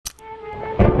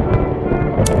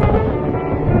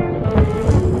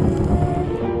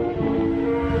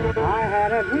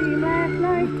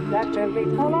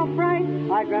body full of fright,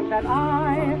 I dreamt that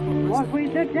I was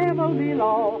with the devil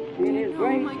below in his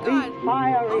great big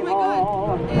fiery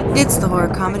hall. It's the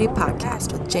Horror Comedy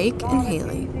Podcast with Jake and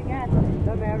Haley.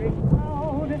 The merry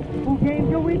crowd who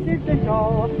came to witness the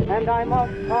show, and I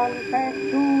must confess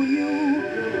to you,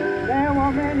 there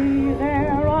were many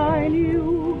there I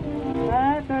knew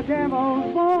at the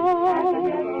devil's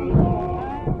ball.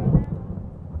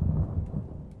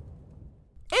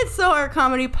 It's the Horror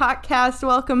Comedy Podcast.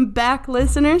 Welcome back,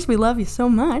 listeners. We love you so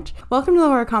much. Welcome to the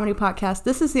Horror Comedy Podcast.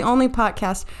 This is the only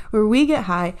podcast where we get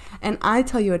high and I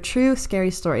tell you a true scary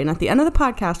story. And at the end of the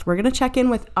podcast, we're going to check in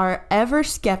with our ever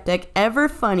skeptic, ever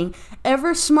funny,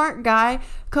 ever smart guy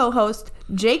co-host,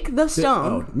 Jake the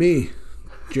Stone. Me,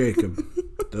 Jacob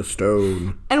the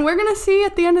Stone. And we're going to see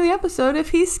at the end of the episode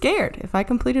if he's scared, if I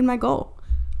completed my goal.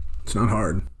 It's not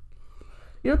hard.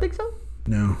 You don't think so?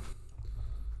 No.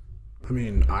 I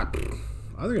mean, I think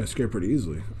I scare pretty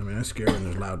easily. I mean, I scare when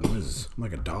there's loud noises. I'm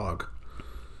like a dog.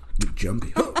 Get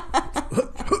jumpy. Oh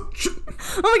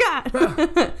my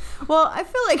God. Well, I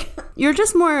feel like you're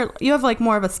just you have like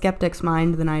more of a skeptic's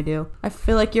mind than I do. I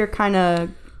feel like you're kind of...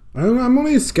 I'm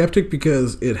only a skeptic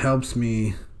because it helps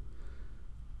me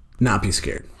not be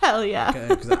scared. Hell yeah. Okay?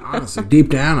 Because honestly, deep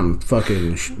down, I'm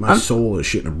fucking... My soul is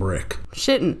shitting a brick.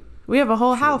 Shitting. We have a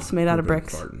whole house made out of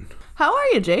bricks. Farting. How are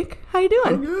you, Jake? How you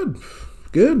doing? I'm good.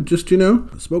 Good. Just,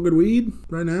 smoking weed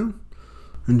right now.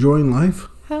 Enjoying life.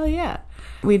 Hell yeah.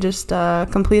 We just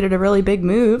completed a really big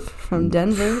move from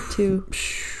Denver to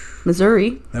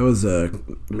Missouri. That was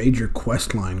major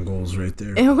quest line goals right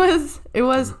there. It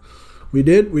was. We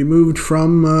did. We moved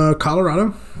from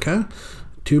Colorado,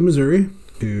 to Missouri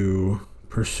to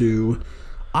pursue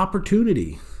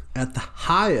opportunity at the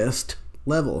highest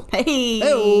level. Hey.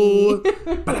 Hey-o.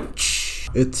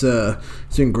 It's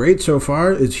been great so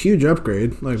far. It's a huge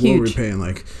upgrade. Like, what were we paying?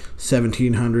 Like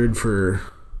 $1,700 for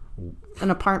an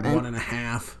apartment,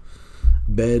 1.5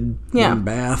 bed, 1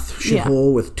 bath,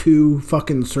 shithole with 2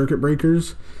 fucking circuit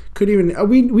breakers. Couldn't even.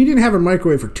 We didn't have a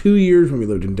microwave for 2 years when we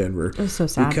lived in Denver. It was so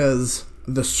sad because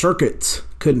the circuits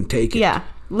couldn't take it. Yeah,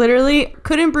 literally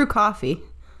couldn't brew coffee.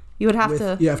 You would have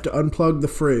to... You have to unplug the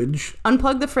fridge.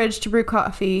 Unplug the fridge to brew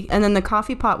coffee, and then the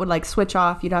coffee pot would, like, switch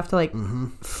off. You'd have to, like,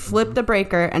 flip the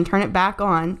breaker and turn it back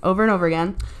on over and over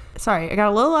again. Sorry, I got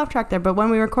a little off track there, but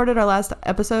when we recorded our last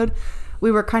episode,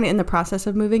 we were kind of in the process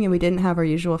of moving, and we didn't have our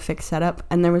usual fixed setup,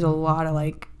 and there was a lot of,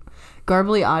 like,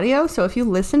 garbly audio, so if you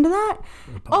listen to that...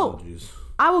 Apologies.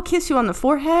 I will kiss you on the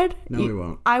forehead. No, we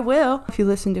won't. I will. If you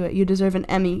listen to it, you deserve an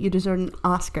Emmy. You deserve an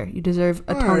Oscar. You deserve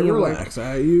a Tony Award. Relax.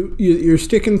 You're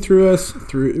sticking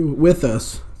with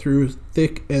us through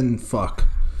thick and fuck.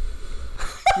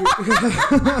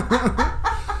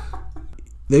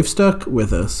 They've stuck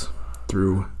with us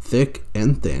through thick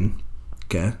and thin.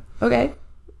 Okay. Okay.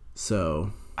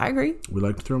 So I agree. We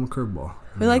like to throw them a curveball.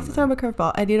 We like to throw them a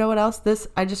curveball. And you know what else?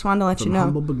 I just wanted to let you know.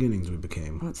 From humble beginnings we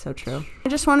became. That's so true. I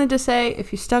just wanted to say,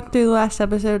 if you stuck through the last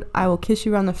episode, I will kiss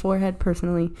you on the forehead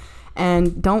personally.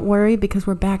 And don't worry, because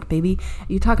we're back, baby.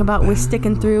 You talk about we're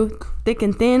sticking through thick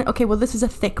and thin. Okay, well, this is a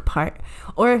thick part.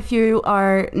 Or if you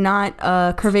are not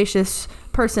a curvaceous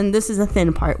person, this is a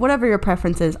thin part. Whatever your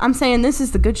preference is. I'm saying this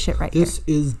is the good shit right here. This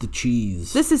is the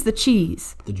cheese. This is the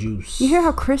cheese. The juice. You hear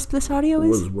how crisp this audio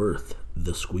is? Was worth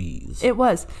the squeeze. It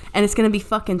was. And it's going to be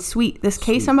fucking sweet. This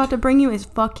case I'm about to bring you is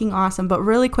fucking awesome. But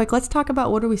really quick, let's talk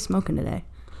about what are we smoking today.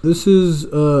 This is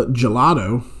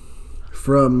gelato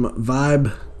from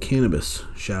Vibe Cannabis.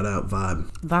 Shout out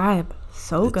Vibe. Vibe.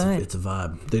 So good. It's a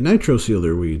vibe. They nitro seal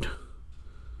their weed.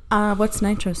 What's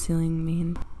nitro sealing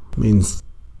mean? It means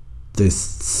they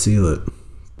seal it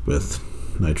with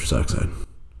nitrous oxide.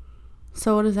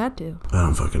 So what does that do? I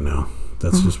don't fucking know.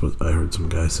 That's just what I heard some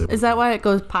guy say. Is that why it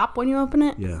goes pop when you open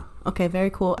it? Yeah. Okay, very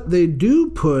cool. They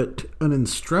do put an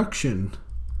instruction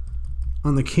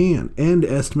on the can and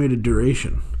estimated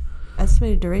duration.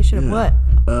 Estimated duration of what?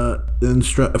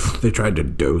 They tried to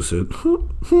dose it.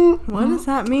 What does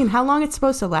that mean? How long it's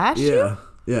supposed to last you?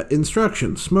 Yeah.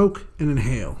 Instruction: smoke and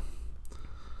inhale.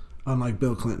 Unlike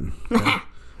Bill Clinton. Okay?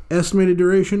 Estimated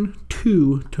duration: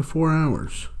 2 to 4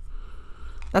 hours.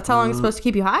 That's how long it's supposed to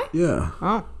keep you high? Yeah.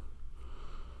 Oh.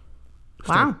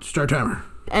 Wow. Start timer.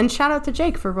 And shout out to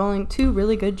Jake for rolling 2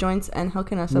 really good joints and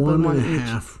hooking us up with 1 each.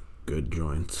 1.5 good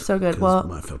joints. So good. Well,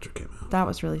 my filter came out. That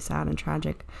was really sad and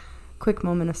tragic. Quick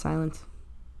moment of silence.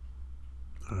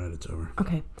 All right, it's over.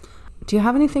 Okay. Do you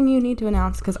have anything you need to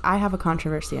announce? Because I have a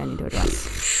controversy I need to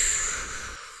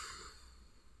address.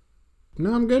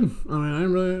 No, I'm good. I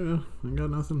mean, I got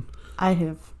nothing. I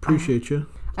have. Appreciate you.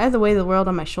 I have the weight of the world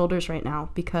on my shoulders right now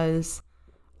because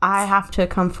I have to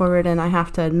come forward and I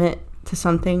have to admit to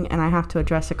something and I have to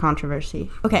address a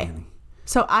controversy. Okay,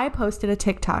 so I posted a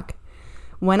TikTok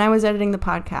when I was editing the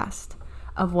podcast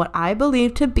of what I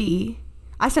believe to be.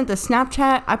 I sent the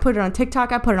Snapchat, I put it on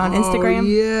TikTok, I put it on Instagram.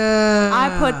 Yeah.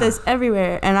 I put this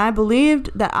everywhere, and I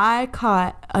believed that I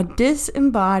caught a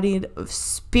disembodied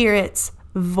spirit's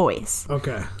voice.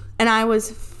 Okay. And I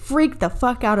was freaked the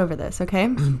fuck out over this, okay?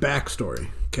 Backstory,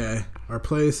 okay? Our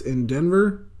place in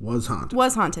Denver was haunted.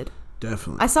 Was haunted.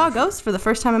 Definitely. I saw a ghost for the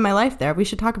first time in my life there. We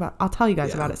should talk about I'll tell you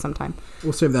guys about it sometime.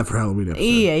 We'll save that for Halloween episode.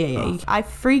 Yeah. I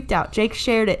freaked out. Jake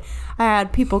shared it. I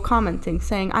had people commenting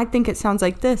saying, I think it sounds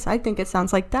like this. I think it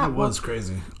sounds like that. It was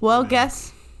crazy. Well,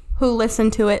 guess who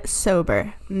listened to it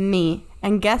sober? Me.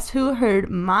 And guess who heard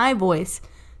my voice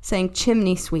saying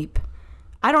chimney sweep?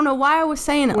 I don't know why I was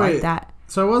saying it like that.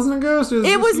 So it wasn't a ghost?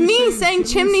 It was me saying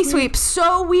chimney sweep.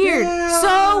 So weird. Yeah.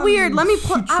 So weird. Let me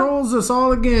She trolls us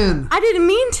all again. I didn't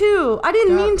mean to.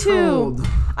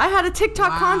 I had a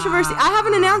TikTok controversy. I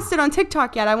haven't announced it on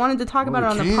TikTok yet. I wanted to talk about it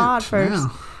on the pod first. Yeah.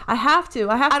 I have to.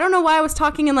 I don't know why I was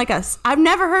talking in I've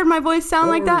never heard my voice sound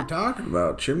like that. What were we talking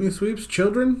about? Chimney sweeps?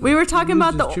 Children? We were talking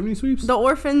about chimney sweeps? The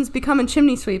orphans becoming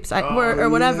chimney sweeps or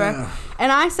whatever. Yeah. And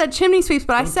I said chimney sweeps,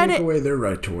 but I said take away their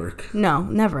right to work. No,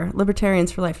 never.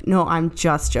 Libertarians for life. No, I'm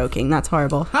just joking. That's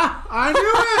horrible. Ha! I knew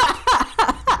it!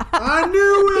 I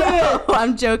knew it! No,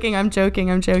 I'm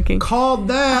joking. Called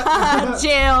that.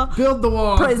 Jail. Build the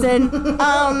wall. Prison.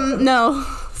 No.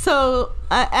 So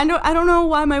I don't know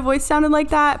why my voice sounded like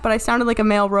that, but I sounded like a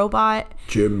male robot.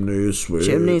 Chimney sweeps.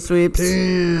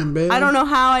 Damn, baby. I don't know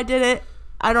how I did it.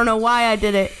 I don't know why I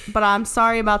did it, but I'm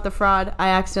sorry about the fraud. I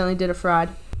accidentally did a fraud.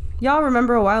 Y'all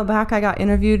remember a while back I got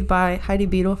interviewed by Heidi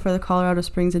Beadle for the Colorado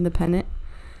Springs Independent?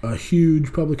 A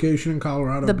huge publication in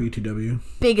Colorado, the BTW.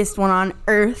 Biggest one on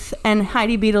earth. And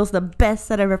Heidi Beadle's the best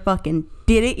that ever fucking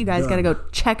did it. You guys gotta go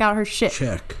check out her shit.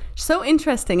 Check. So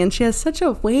interesting, and she has such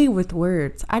a way with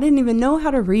words. I didn't even know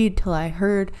how to read till I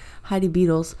heard Heidi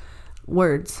Beadle's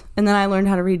words. And then I learned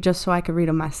how to read just so I could read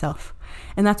them myself.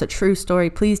 And that's a true story.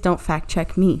 Please don't fact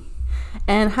check me.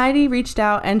 And Heidi reached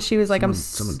out and she was like,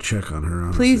 someone check on her,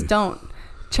 honestly. Please don't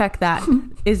check that.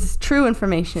 Is true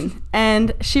information.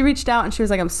 And she reached out and she was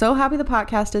like, I'm so happy the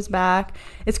podcast is back.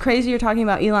 It's crazy you're talking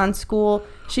about Elon's school.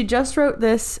 She just wrote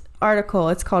this article.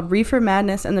 It's called Reefer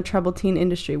Madness and the Troubled Teen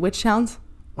Industry, which sounds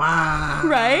wow.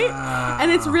 Right?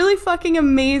 And it's really fucking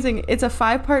amazing. It's a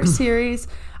 5-part series.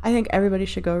 I think everybody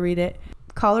should go read it.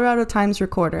 Colorado Times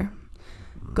Recorder.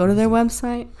 Go to their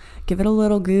website. Give it a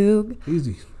little goog.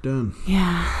 Easy. Done.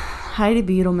 Yeah. Heidi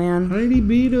Beadle, man. Heidi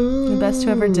Beadle. The best who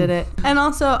ever did it. And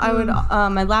also, I would,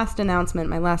 my last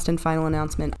and final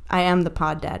announcement, I am the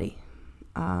pod daddy.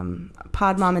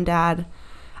 Pod mom and dad.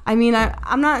 I mean,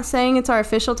 I'm not saying it's our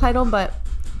official title, but...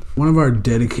 One of our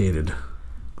dedicated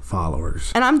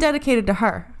followers. And I'm dedicated to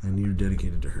her. And you're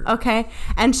dedicated to her. Okay.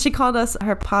 And she called us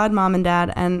her pod mom and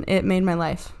dad, and it made my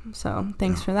life. So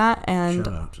thanks for that. And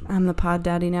I'm the pod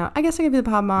daddy now. I guess I could be the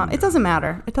pod mom. Yeah. It doesn't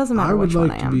matter. It doesn't matter which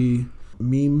one I am. I would like to be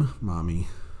meme mommy.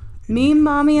 Meme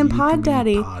mommy and pod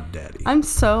daddy. Pod daddy. I'm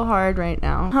so hard right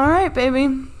now. All right, baby.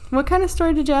 What kind of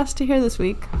story did you ask to hear this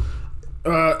week?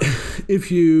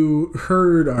 If you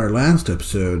heard our last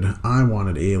episode, I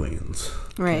wanted aliens.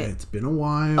 Right. Okay, it's been a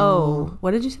while. Oh,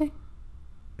 what did you say?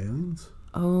 Aliens?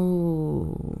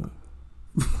 Oh.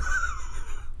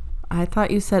 I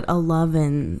thought you said a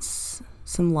lovins.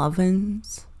 Some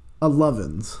lovins? A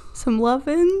lovins. Some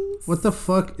lovins? What the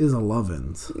fuck is a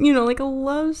lovins? You know, like a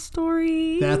love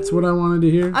story. That's what I wanted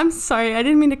to hear? I'm sorry, I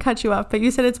didn't mean to cut you off, but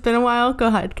you said it's been a while. Go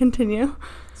ahead, continue.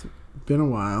 It's been a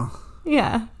while.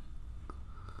 Yeah.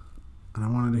 And I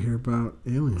wanted to hear about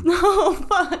aliens. Oh,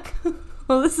 fuck.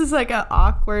 Well, this is like an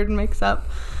awkward mix-up.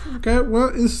 Okay,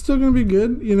 well, it's still going to be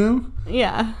good, you know?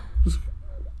 Yeah.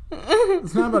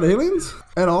 It's not about aliens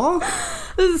at all?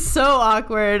 This is so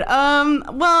awkward.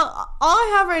 Well, all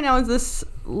I have right now is this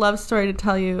love story to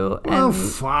tell you. And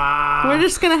fuck. We're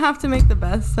just going to have to make the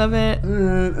best of it. All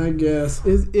right, I guess.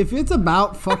 If it's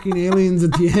about fucking aliens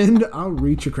at the end, I'll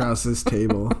reach across this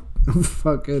table and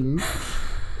fucking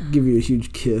give you a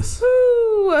huge kiss.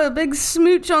 Ooh, a big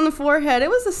smooch on the forehead. It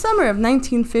was the summer of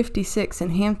 1956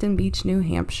 in Hampton Beach, New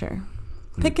Hampshire.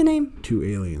 Pick a name. 2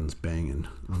 aliens banging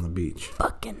on the beach.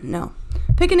 Fucking no.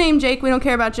 Pick a name, Jake. We don't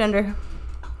care about gender.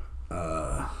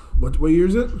 What year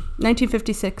is it?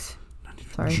 1956.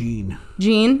 Sorry. Gene.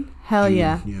 Gene? Hell Gene,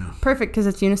 yeah. Yeah. Perfect, because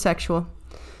it's unisexual.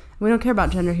 We don't care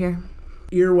about gender here.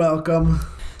 You're welcome.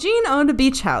 Gene owned a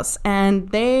beach house, and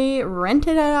they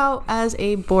rented it out as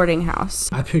a boarding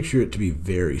house. I picture it to be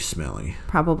very smelly.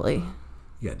 Probably.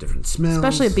 You got different smells.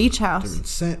 Especially a beach house. Different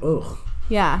scent. Ugh.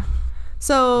 Yeah.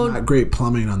 So not great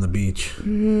plumbing on the beach,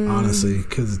 honestly,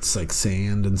 because it's like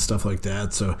sand and stuff like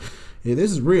that. So yeah,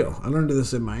 this is real. I learned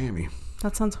this in Miami.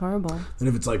 that sounds horrible. And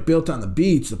if it's like built on the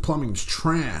beach, the plumbing's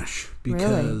trash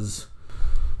because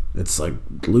it's like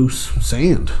loose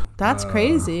sand. That's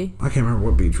crazy. I can't remember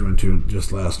what beach we went to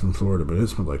just last in Florida, but it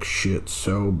smelled like shit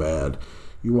so bad.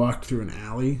 You walked through an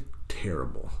alley,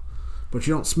 terrible. But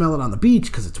you don't smell it on the beach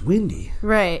because it's windy.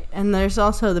 Right. And there's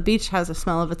also the beach has a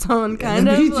smell of its own, kind and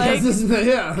the of. beach Like, has this,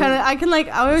 yeah. kind of, I can like,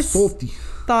 I always Salty.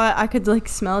 thought I could like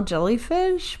smell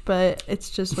jellyfish, but it's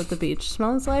just what the beach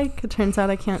smells like. It turns out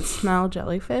I can't smell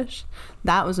jellyfish.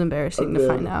 That was embarrassing to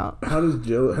find out. How did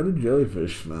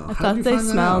jellyfish smell? I thought they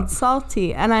smelled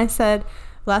salty. And I said,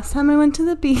 last time I went to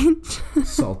the beach,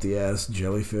 salty ass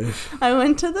jellyfish. I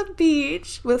went to the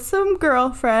beach with some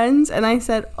girlfriends and I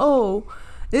said, oh,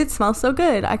 it smells so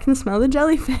good. I can smell the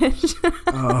jellyfish.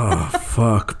 Oh,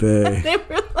 fuck, babe. They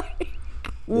were like,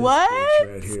 what?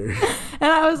 Right here. And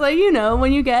I was like, you know,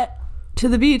 when you get to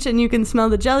the beach and you can smell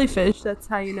the jellyfish, that's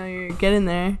how you know you're getting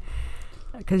there.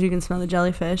 Because you can smell the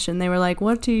jellyfish. And they were like,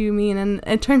 what do you mean? And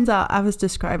it turns out I was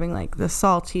describing like the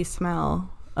salty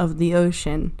smell of the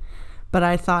ocean. But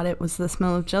I thought it was the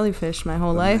smell of jellyfish my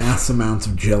whole life. Mass amounts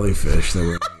of jellyfish that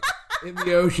were in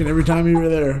the ocean every time you were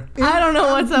there. I don't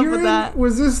know what's up with that.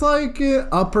 Was this like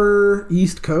upper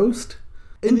East Coast?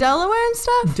 In Delaware and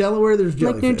stuff? Delaware, there's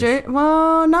jellyfish. Like New Jersey?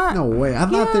 Well, not. No way. I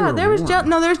thought they were there was warm.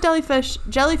 there's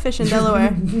jellyfish in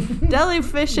Delaware.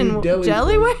 Jellyfish in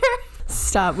Delaware?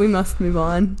 Stop. We must move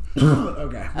on.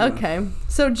 Okay.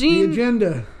 So Gene.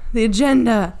 The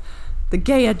agenda. The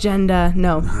gay agenda.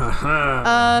 No.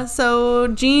 So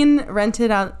Gene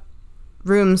rented out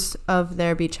rooms of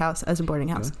their beach house as a boarding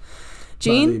house. Okay.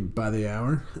 Gene? By the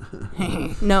hour?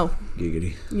 No.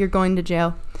 Giggity. You're going to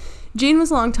jail. Gene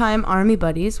was longtime Army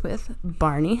buddies with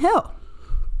Barney Hill.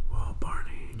 Whoa,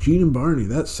 Barney. Gene and Barney.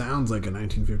 That sounds like a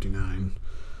 1959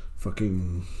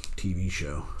 fucking TV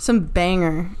show. Some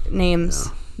banger names.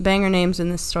 Yeah. Banger names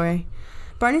in this story.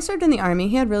 Barney served in the Army.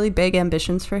 He had really big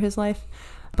ambitions for his life,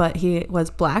 but he was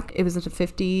black. It was in the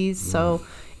 50s, so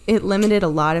it limited a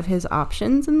lot of his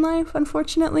options in life,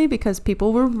 unfortunately, because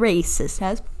people were racist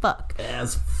as fuck.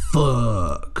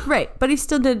 Right, but he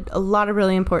still did a lot of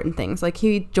really important things. Like,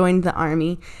 he joined the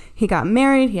Army, he got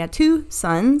married, he had 2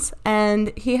 sons,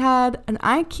 and he had an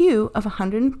IQ of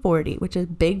 140, which is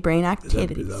big brain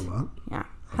activities. Is that a lot? Yeah.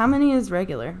 How many is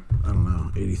regular? I don't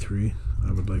know. 83,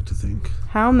 I would like to think.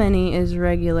 How many is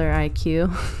regular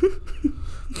IQ?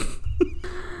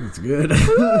 That's good.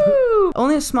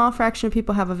 Only a small fraction of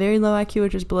people have a very low IQ,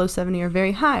 which is below 70, or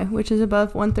very high, which is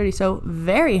above 130. So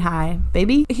very high,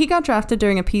 baby. He got drafted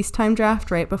during a peacetime draft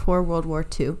right before World War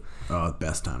II. Oh,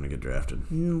 best time to get drafted.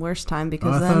 Worst time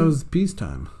because I then thought it was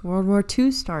peacetime. World War II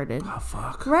started. Oh,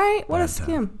 fuck. Right? What a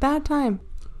scam. Bad time.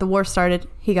 The war started.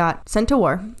 He got sent to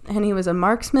war, and he was a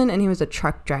marksman, and he was a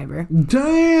truck driver.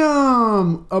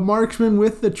 Damn! A marksman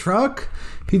with the truck?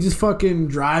 He just fucking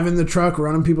driving the truck,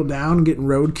 running people down, getting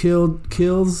road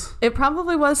kills. It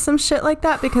probably was some shit like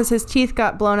that because his teeth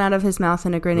got blown out of his mouth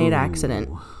in a grenade accident.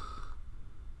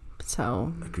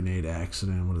 So. A grenade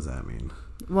accident? What does that mean?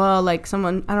 Well, like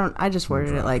I just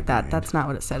worded it like that. That's not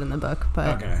what it said in the book.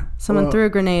 But okay. Someone threw a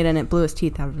grenade and it blew his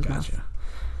teeth out of his mouth.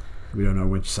 We don't know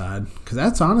which side. Because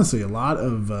that's honestly a lot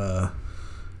of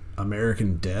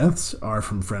American deaths are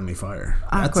from friendly fire.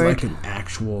 Awkward. That's like an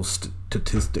actual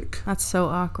statistic. That's so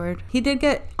awkward. He did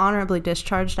get honorably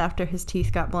discharged after his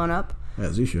teeth got blown up.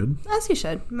 As he should. As he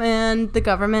should. And the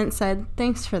government said,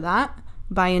 thanks for that.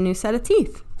 Buy a new set of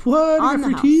teeth. What? On the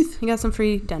the house. teeth? He got some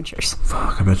free dentures.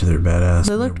 Fuck, I bet you they're badass.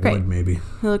 They looked great. Wood, maybe.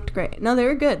 They looked great. No, they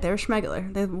were good. They were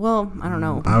schmegular. Well, I don't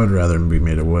know. I would rather them be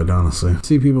made of wood, honestly.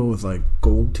 See people with like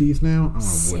gold teeth now? I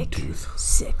want a wood tooth.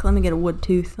 Sick. Let me get a wood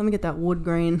tooth. Let me get that wood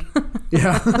grain.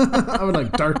 Yeah. I would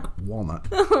like dark walnut.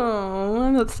 Oh,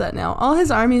 I'm upset now. All his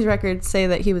Army's records say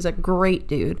that he was a great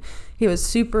dude. He was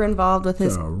super involved with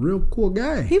his... A real cool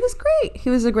guy. He was great. He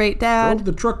was a great dad. Drove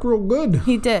the truck real good.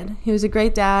 He did. He was a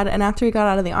great dad. And after he got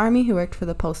out of the Army, he worked for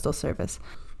the Postal Service.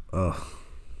 Ugh.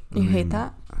 You hate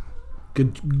that?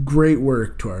 Good, great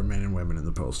work to our men and women in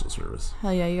the Postal Service.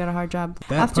 Hell yeah, you got a hard job.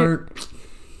 Part...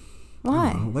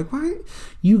 Why? Like, why?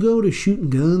 You go to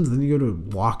shooting guns, then you go to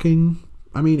walking...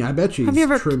 I mean, I bet Have you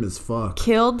ever trim as fuck.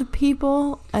 Killed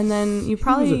people, and then you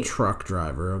probably... He was a truck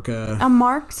driver, okay? A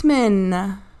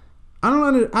marksman. I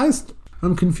don't know.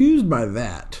 I'm confused by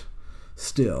that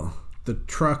still. The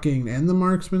trucking and the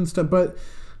marksman stuff. But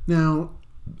now,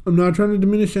 I'm not trying to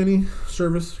diminish any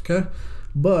service, okay?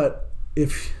 But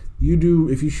if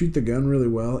you shoot the gun really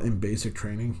well in basic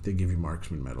training, they give you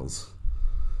marksman medals.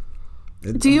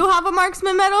 Do you have a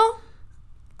marksman medal?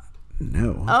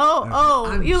 No.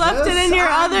 Oh, you left it in your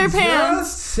other pants.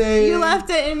 Just saying. You left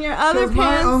it in your other 'Cause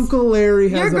pants. My Uncle Larry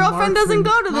has Your a girlfriend doesn't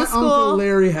go to my the school. Uncle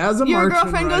Larry has a Your marksman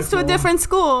girlfriend goes to a rifle. different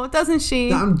school, doesn't she?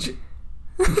 Damn,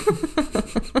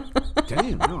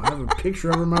 no, I have a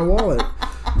picture over my wallet.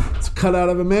 It's cut out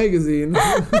of a magazine.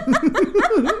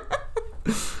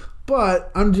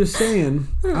 But I'm just saying,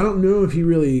 I don't know if he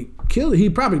really killed. He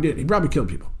probably did. He probably killed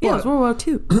people. Yeah, it was But World War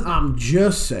II. I'm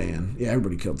just saying, yeah,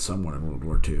 everybody killed someone in World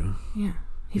War II. Yeah.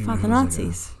 He Even fought if the it was like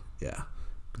Nazis. Yeah.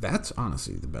 That's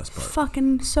honestly the best part.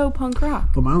 Fucking so punk rock.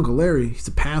 But my Uncle Larry, he's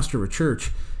a pastor of a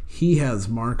church. He has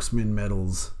marksman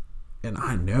medals. And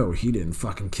I know he didn't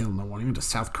fucking kill no one. He went to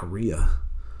South Korea.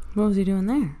 What was he doing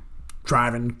there?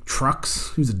 Driving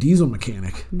trucks. He was a diesel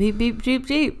mechanic. Beep, beep, jeep,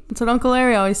 jeep. That's what Uncle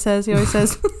Larry always says. He always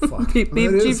says, Fuck. beep,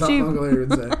 beep, That is jeep, something jeep. Uncle Larry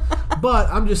would say. But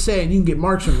I'm just saying, you can get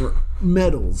marksman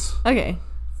medals Okay.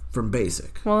 from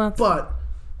basic. Well, that's... But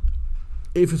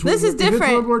if it's This is If different.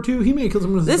 it's World War II, he may kill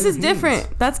someone with his This is bare hands.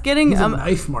 different. That's getting... He's a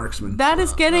knife marksman. That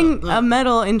is getting a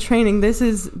medal in training. This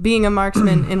is being a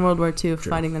marksman in World War II,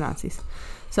 fighting the Nazis.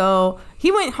 So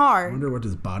he went I hard. wonder what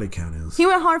his body count is. He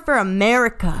went hard for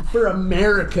America. For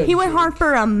America. He went hard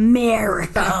for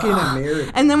America. Fucking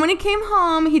America. And then when he came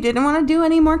home, he didn't want to do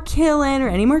any more killing or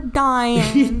any more dying.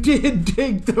 He did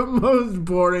take the most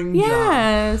boring job.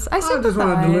 Yes, I I sympathize. just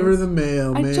want to deliver the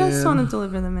mail, man. I just want to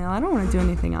deliver the mail. I don't want to do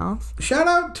anything else. Shout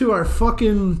out to our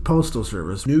fucking postal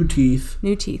service. New teeth.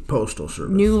 New teeth. Postal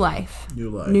service. New life. New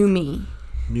life. New me.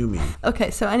 New me.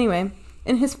 Okay, so anyway,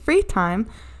 in his free time,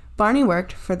 Barney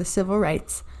worked for the civil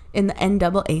rights in the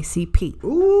NAACP.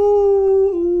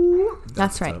 Ooh.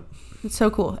 That's right. up. It's so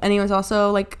cool. And he was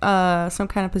also like some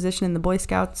kind of position in the Boy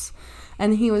Scouts.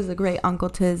 And he was a great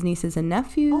uncle to his nieces and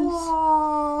nephews.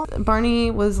 Aww. Barney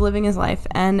was living his life,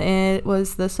 and it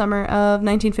was the summer of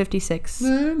 1956.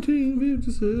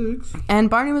 1956. And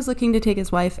Barney was looking to take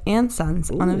his wife and sons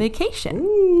on a vacation.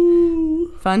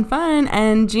 Ooh. Fun, fun.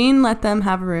 And Jean let them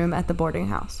have a room at the boarding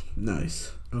house.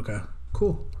 Nice. Okay.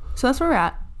 Cool. So that's where we're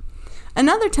at.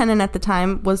 Another tenant at the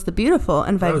time was the beautiful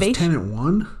and That was vivacious... tenant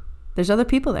one? There's other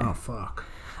people there. Oh, fuck.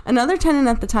 Another tenant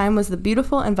at the time was the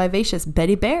beautiful and vivacious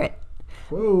Betty Barrett.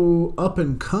 Whoa. Up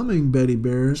and coming Betty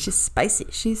Barrett. She's spicy.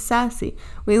 She's sassy.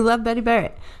 We love Betty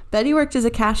Barrett. Betty worked as a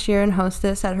cashier and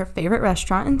hostess at her favorite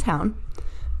restaurant in town.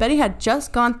 Betty had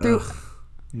just gone through... Ugh.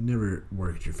 You never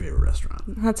work at your favorite restaurant.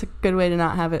 That's a good way to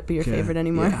not have it be your Okay. favorite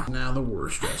anymore. Yeah. Now the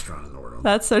worst restaurant in the world.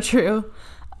 That's so true.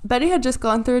 Betty had just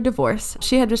gone through a divorce.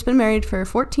 She had just been married for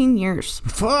 14 years.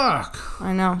 Fuck.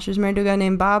 I know. She was married to a guy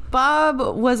named Bob. Bob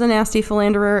was a nasty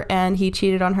philanderer, and he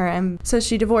cheated on her, and so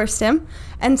she divorced him.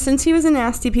 And since he was a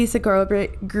nasty piece of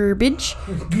garbage,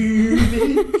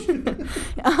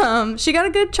 she got a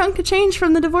good chunk of change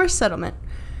from the divorce settlement.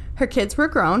 Her kids were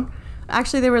grown.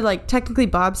 Actually, they were like technically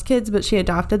Bob's kids, but she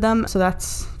adopted them. So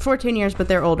that's 14 years, but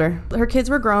they're older. Her kids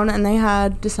were grown, and they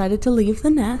had decided to leave the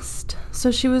nest.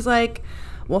 So she was like,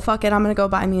 well, fuck it, I'm going to go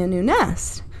buy me a new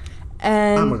nest.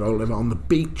 And I'm gonna go live on the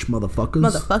beach, motherfuckers.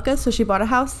 motherfucker. So she bought a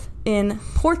house in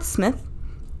Portsmouth,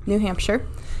 New Hampshire.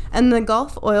 And the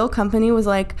Gulf Oil Company was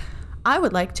like, I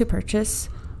would like to purchase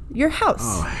your house.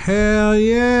 Oh, hell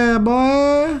yeah,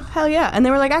 boy. Hell yeah. And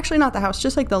they were like, actually not the house,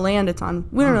 just like the land it's on.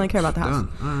 We don't really care about the house.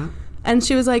 Done. All right. And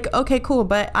she was like, okay, cool,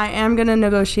 but I am going to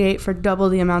negotiate for double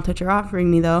the amount that you're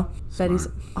offering me, though. Smart. Betty's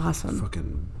awesome.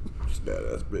 Fucking just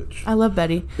badass bitch. I love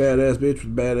Betty. Badass bitch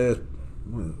with badass.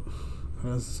 What, how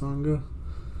does the song go?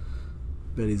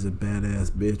 Betty's a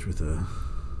badass bitch with a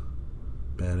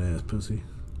badass pussy.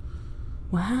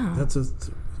 Wow. That's a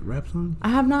rap song? I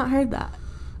have not heard that.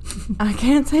 I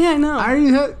can't say I know.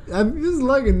 This is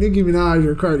like a Nicki Minaj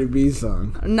or Cardi B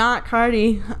song. Not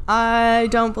Cardi. I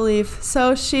don't believe.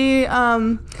 So she, I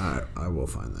will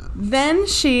find that. then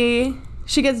she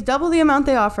gets double the amount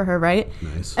they offer her, right?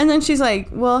 Nice. And then she's like,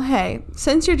 well, hey,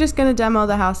 since you're just going to demo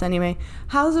the house anyway,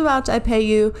 how's about I pay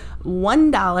you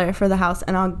 $1 for the house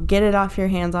and I'll get it off your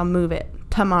hands. I'll move it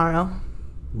tomorrow.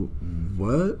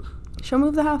 What? She'll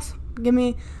move the house.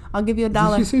 I'll give you Did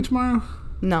 $1. she say tomorrow?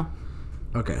 No.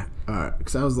 Okay. All right.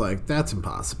 Because I was like, that's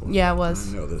impossible. Yeah, it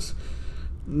was. I know this.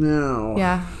 No.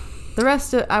 Yeah. The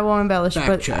rest I won't embellish, Fact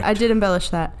but checked. I did embellish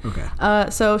that. Okay.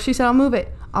 So she said, I'll move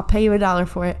it. I'll pay you $1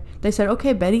 for it. They said,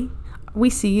 okay, Betty, we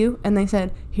see you. And they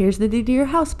said, here's the deed to your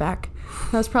house back.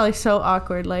 That was probably so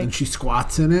awkward. Like, And she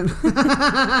squats in it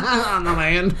on the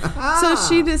land. so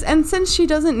she just, and since she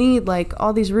doesn't need like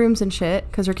all these rooms and shit,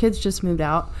 because her kids just moved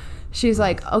out, she's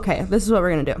like, okay, this is what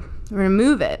we're going to do. We're going to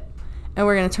move it and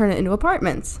we're going to turn it into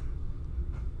apartments.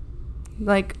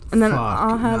 Like, and then Fuck,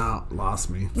 I'll have... no, lost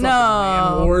me. No.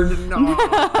 Fucking landlord. No.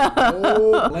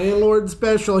 Oh, landlord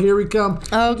special. Here we come.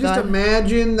 Oh, Just God.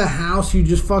 imagine the house you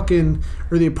just fucking,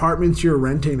 or the apartments you're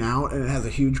renting out, and it has a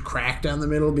huge crack down the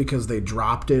middle because they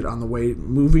dropped it on the way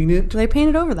moving it. They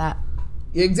painted over that.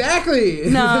 Exactly.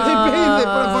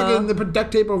 No. they put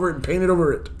duct tape over it and painted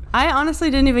over it. I honestly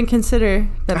didn't even consider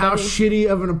that. How shitty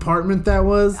of an apartment that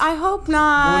was. I hope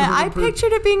not. I 100%.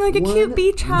 pictured it being like a cute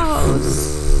beach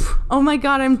house. Oh my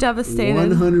God, I'm devastated.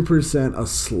 100% a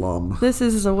slum. This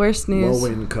is the worst news. Low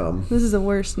income. This is the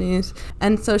worst news.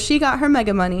 And so she got her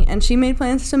mega money, and she made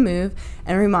plans to move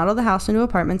and remodel the house into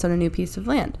apartments on a new piece of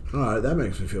land. All right, that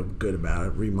makes me feel good about it.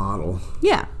 Remodel.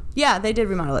 Yeah. Yeah, they did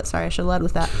remodel it. Sorry, I should have led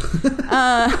with that.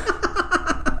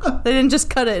 They didn't just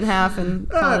cut it in half and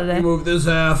call it a day. You move this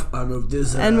half, I move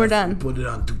this half. And we're done. Put it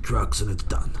on 2 trucks and it's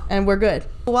done. And we're good.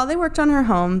 While they worked on her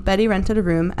home, Betty rented a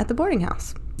room at the boarding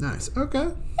house. Nice.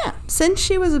 Okay. Yeah. Since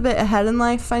she was a bit ahead in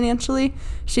life financially,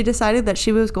 she decided that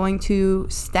she was going to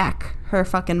stack her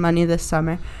fucking money this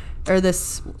summer. Or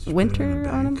this winter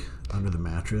on them. Under the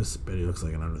mattress. Betty looks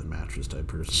like an under the mattress type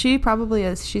person. She probably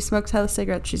is. She smokes hella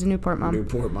cigarettes. She's a Newport mom.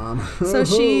 Newport mom. So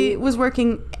she was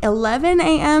working 11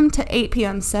 a.m. to 8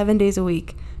 p.m. 7 days a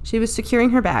week. She was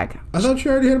securing her bag. I thought she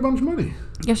already had a bunch of money.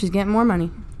 Yeah, she's getting more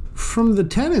money. From the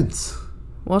tenants.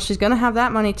 Well, she's going to have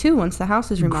that money too once the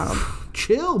house is remodeled.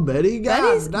 Chill, Betty.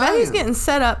 God Betty's getting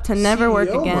set up to never work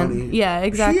CEO again. money. Yeah,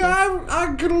 exactly.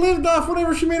 I could have lived off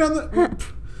whatever she made on the...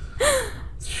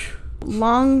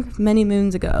 Many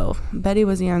moons ago, Betty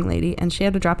was a young lady, and she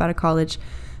had to drop out of college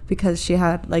because she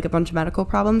had like a bunch of medical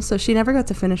problems. So she never got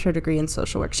to finish her degree in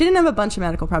social work. She didn't have a bunch of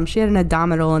medical problems. She had an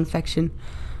abdominal infection.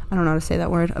 I don't know how to say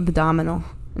that word. Abdominal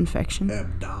infection.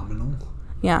 Abdominal?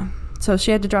 Yeah. So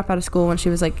she had to drop out of school when she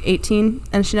was like 18,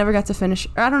 and she never got to finish.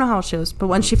 Or I don't know how old she was, but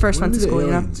when she first went to school,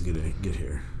 aliens get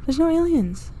here? There's no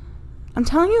aliens. I'm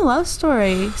telling you a love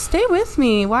story. Stay with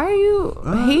me. Why are you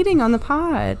hating on the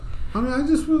pod? I mean, I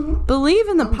just was... Believe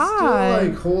in the I'm pod. still,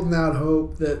 like, holding out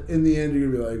hope that in the end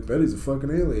you're going to be like, Betty's a fucking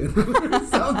alien or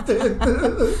something.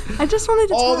 I just wanted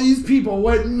to All these people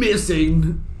went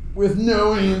missing with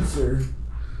no answer.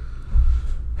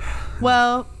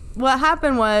 Well, what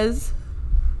happened was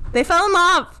they fell in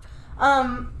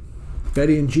love.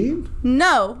 Betty and Jean?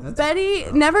 No. Betty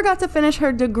never got to finish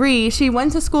her degree. She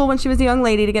went to school when she was a young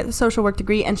lady to get the social work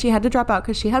degree, and she had to drop out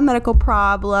because she had medical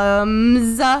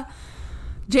problems.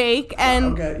 Jake,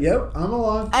 and okay, yep, I'm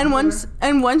along. And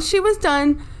once she was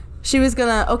done, she was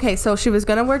gonna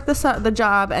work the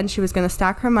job, and she was gonna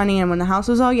stack her money, and when the house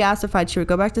was all yassified, she would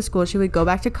go back to school, she would go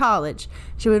back to college,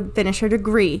 she would finish her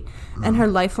degree, and her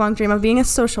lifelong dream of being a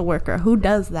social worker. Who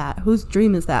does that? Whose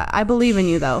dream is that? I believe in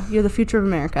you, though. You're the future of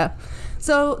America.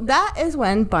 So that is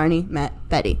when Barney met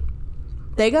Betty.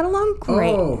 They got along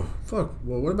great. Oh, fuck.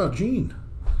 Well, what about Gene?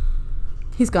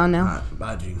 He's gone now.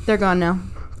 Bye, Gene. They're gone now.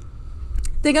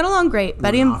 They got along great.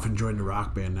 Betty and off and joined a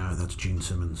rock band now. That's Gene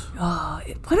Simmons. Oh,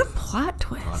 what a plot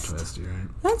twist. Plot twist, you're right.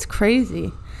 That's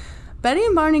crazy. Betty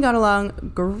and Barney got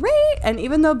along great, and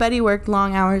even though Betty worked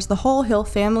long hours, the whole Hill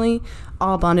family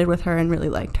all bonded with her and really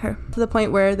liked her. To the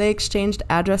point where they exchanged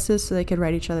addresses so they could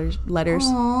write each other's letters.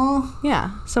 Aww. Yeah.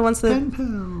 So once the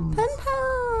Pen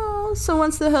pals. So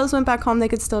once the Hills went back home, they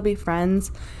could still be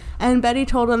friends. And Betty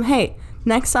told him, "Hey,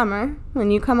 next summer when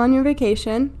you come on your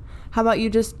vacation, how about you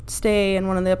just stay in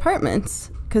one of the apartments?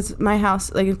 Because my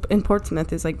house, like in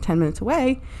Portsmouth, is like 10 minutes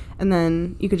away, and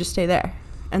then you could just stay there."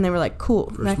 And they were like, "Cool."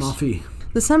 For a small fee.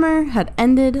 The summer had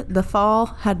ended, the fall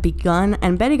had begun,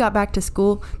 and Betty got back to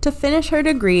school to finish her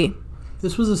degree.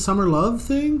 This was a summer love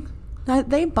thing?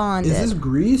 They bonded. Is this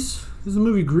Grease? This is the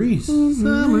movie Grease.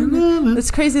 Summer love.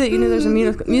 It's crazy that you knew there's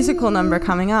a musical number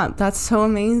coming up. That's so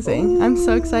amazing. I'm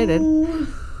so excited.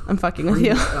 I'm fucking with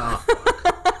you.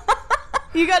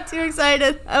 You got too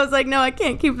excited. I was like, no, I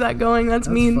can't keep that going. That's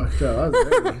mean. Fucked up. That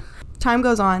was ready. Time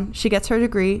goes on. She gets her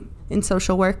degree in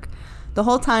social work. The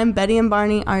whole time, Betty and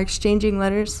Barney are exchanging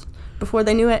letters. Before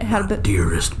they knew it, had been...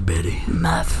 Dearest Betty.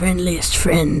 My friendliest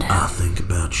friend. I think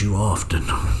about you often.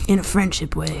 In a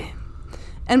friendship way.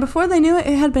 And before they knew it,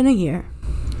 it had been a year.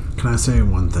 Can I say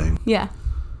one thing? Yeah.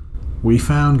 We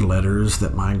found letters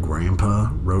that my grandpa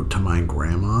wrote to my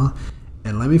grandma,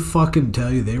 and let me fucking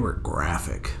tell you, they were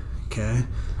graphic, okay?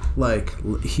 Like,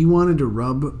 he wanted to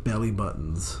rub belly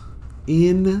buttons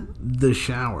in the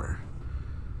shower,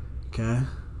 okay?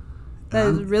 That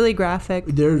is really graphic.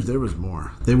 There was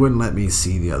more. They wouldn't let me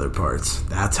see the other parts.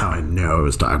 That's how I know I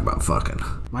was talking about fucking.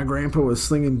 My grandpa was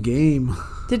slinging game.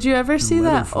 Did you ever see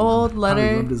that old He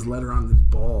letter? rubbed his letter on his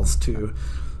balls, too.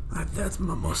 That's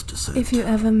my most descent. If you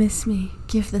ever miss me,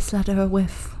 give this letter a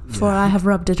whiff, for I have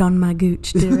rubbed it on my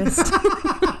gooch, dearest.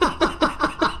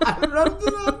 I rubbed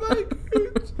it on my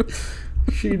gooch.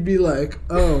 She'd be like,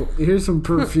 "Oh, here's some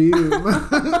perfume."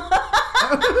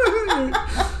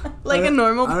 Like a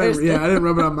normal person. I didn't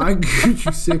rub it on my gooch,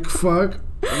 you sick fuck.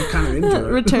 I'm kind of into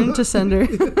it. Return to sender.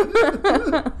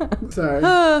 Sorry.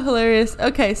 Oh, hilarious.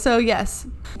 Okay, so yes.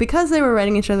 Because they were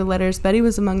writing each other letters, Betty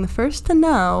was among the first to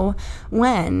know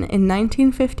when, in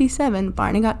 1957,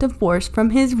 Barney got divorced from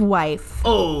his wife.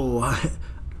 Oh,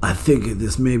 I think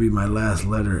this may be my last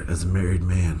letter as a married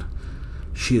man.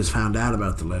 She has found out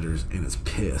about the letters and is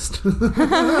pissed.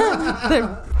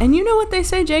 And you know what they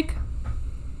say, Jake?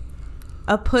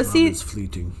 A pussy... It's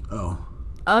fleeting. Oh.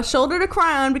 A shoulder to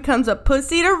cry on becomes a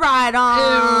pussy to ride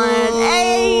on.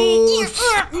 Hey.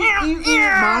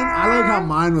 I like how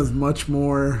mine was much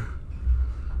more...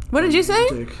 What did you say?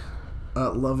 romantic.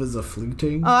 Love is a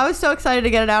fleeting. Oh, I was so excited to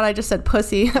get it out, I just said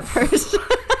pussy at first.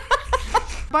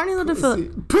 Barney lived in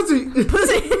Philadelphia. Pussy.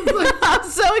 Pussy. I'm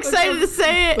so excited to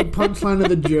say The it. punchline of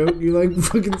the joke. You like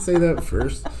fucking say that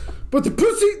first. But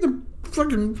the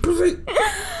fucking pussy.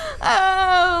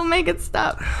 Oh, make it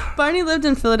stop. Barney lived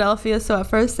in Philadelphia, so at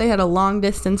first they had a long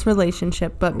distance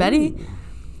relationship. But Betty,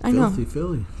 I know, Filthy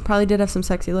Philly. probably did have some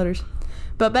sexy letters.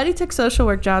 But Betty took social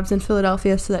work jobs in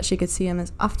Philadelphia so that she could see him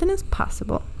as often as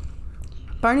possible.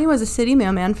 Barney was a city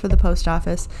mailman for the post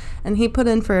office, and he put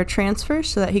in for a transfer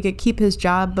so that he could keep his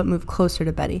job but move closer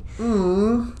to Betty.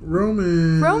 Aww,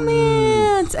 romance.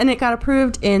 Romance! And it got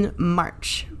approved in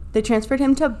March. They transferred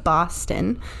him to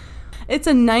Boston. It's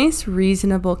a nice,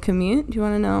 reasonable commute. Do you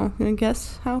want to know? You want to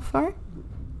guess how far?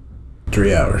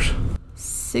 3 hours.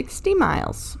 60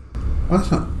 miles. Well,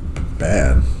 that's not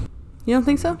bad. You don't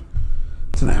think so?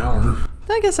 It's an hour.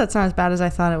 I guess that's not as bad as I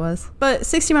thought it was. But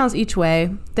 60 miles each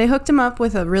way. They hooked him up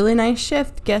with a really nice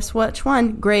shift. Guess which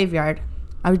one? Graveyard.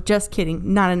 I was just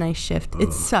kidding. Not a nice shift.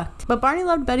 It sucked. But Barney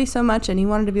loved Betty so much and he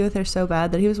wanted to be with her so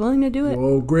bad that he was willing to do it.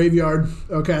 Whoa, graveyard.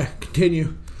 Okay,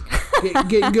 continue.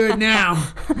 Getting good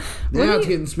now. Now it's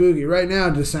getting spooky. Right now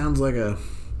it just sounds like a...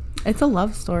 It's a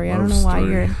love story. I Love don't know why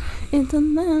story. you're... It's a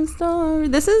love story.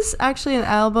 This is actually an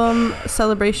album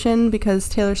celebration because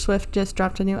Taylor Swift just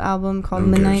dropped a new album called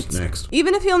Who cares? Midnight. Next.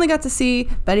 Even if he only got to see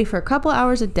Betty for a couple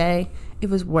hours a day, it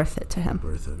was worth it to him.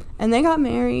 Worth it. And they got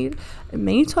married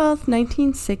May 12th,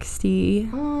 1960.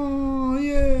 Oh,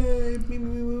 yay.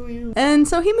 And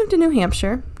so he moved to New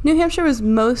Hampshire. New Hampshire was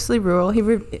mostly rural.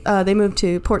 They moved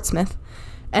to Portsmouth.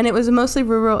 And it was a mostly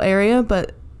rural area,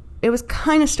 but it was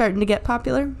kind of starting to get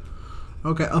popular.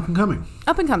 Okay, up and coming.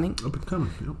 Up and coming. Up and coming,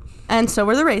 yep. And so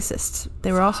were the racists.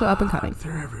 They were also up and coming.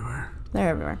 They're everywhere. They're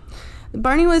everywhere.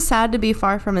 Barney was sad to be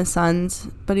far from his sons,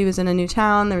 but he was in a new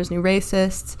town. There was new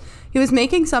racists. He was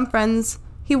making some friends.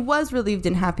 He was relieved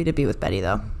and happy to be with Betty,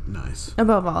 though, Nice.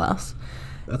 above all else.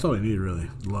 That's all you need, really.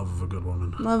 Love of a good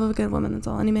woman. Love of a good woman. That's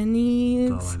all any man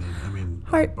needs. That's all I need. I mean, all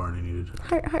Heart. Barney needed.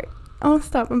 Heart. Oh,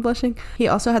 stop. I'm blushing. He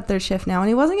also had third shift now, and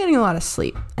he wasn't getting a lot of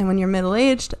sleep. And when you're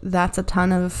middle-aged, that's a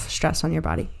ton of stress on your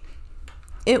body.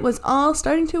 It was all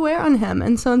starting to wear on him.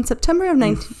 And so in September of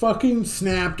 19... Fucking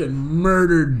snapped and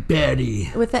murdered Betty.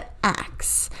 with an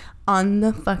axe on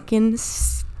the fucking...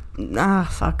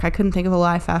 fuck. I couldn't think of a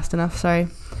lie fast enough. Sorry.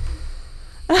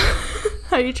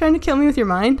 Are you trying to kill me with your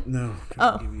mind? No.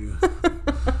 Oh. Give you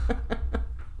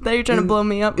Thought you were trying to blow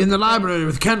me up. in the library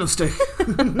with a candlestick.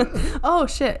 Oh,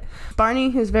 shit.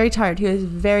 Barney, he was very tired. He was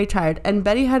very tired. And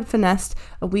Betty had finessed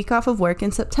a week off of work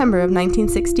in September of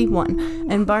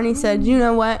 1961. And Barney said, you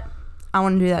know what? I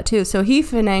want to do that too. So he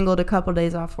finangled a couple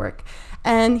days off work.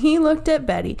 And he looked at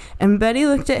Betty. And Betty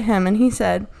looked at him and he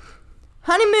said,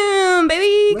 honeymoon,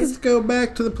 baby. 'Cause Let's go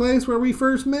back to the place where we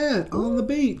first met, on the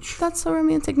beach. that's so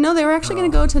romantic. No, they were actually going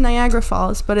to go to Niagara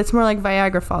Falls, but it's more like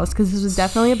Viagra Falls because this was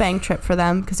definitely a bang trip for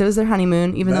them because it was their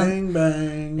honeymoon. Even Bang,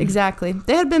 bang. though exactly,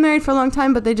 they had been married for a long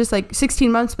time, but they just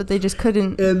 16 months, but they just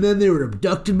couldn't. And then they were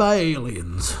abducted by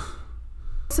aliens.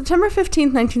 September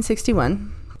 15th,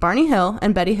 1961. Barney Hill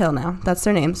and Betty Hill. Now that's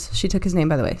their names. She took his name,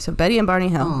 by the way. So Betty and Barney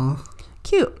Hill. Aw.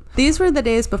 Cute. These were the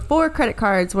days before credit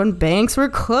cards when banks were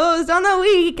closed on the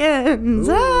weekends.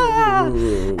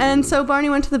 And so Barney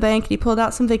went to the bank and he pulled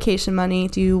out some vacation money.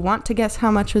 Do you want to guess how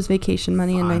much was vacation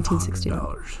money in 1961?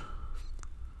 $500.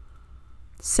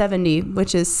 70,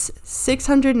 which is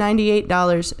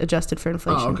 $698 adjusted for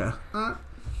inflation. Oh, okay.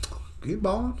 Keep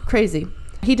balling. Crazy.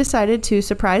 He decided to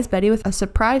surprise Betty with a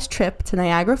surprise trip to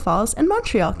Niagara Falls and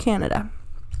Montreal, Canada.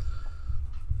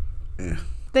 Yeah.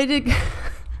 They did...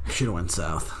 Should have went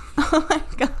south. Oh my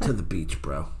god. To the beach,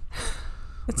 bro.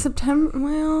 It's September.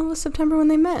 Well, it was September when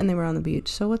they met and they were on the beach.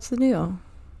 So what's the deal?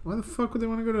 Why the fuck would they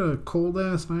want to go to cold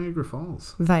ass Niagara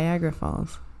Falls? Viagra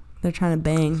Falls. They're trying to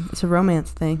bang. It's a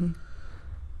romance thing.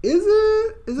 Is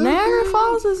it? Is that Niagara a thing?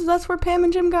 Falls that's where Pam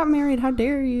and Jim got married. How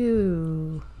dare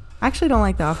you? I actually don't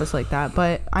like The Office like that,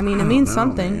 but I mean, it means I don't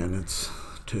know, something. Man. It's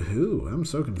to who? I'm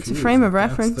so confused. It's a frame of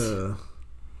That's reference.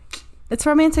 It's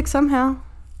romantic somehow.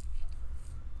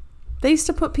 They used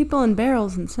to put people in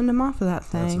barrels and send them off of that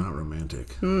That's thing. not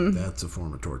romantic. Mm. That's a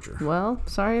form of torture. Well,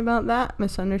 sorry about that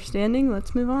misunderstanding.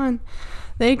 Let's move on.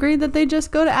 They agreed that they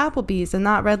just go to Applebee's and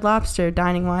not Red Lobster,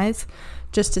 dining-wise,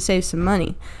 just to save some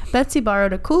money. Betsy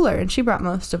borrowed a cooler, and she brought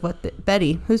most of what...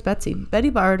 Betty. Who's Betsy? Betty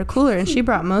borrowed a cooler, and she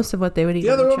brought most of what they would eat.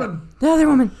 The on other trip. woman. The other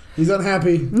woman. He's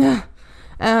unhappy.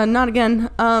 Not again.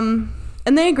 And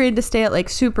they agreed to stay at, like,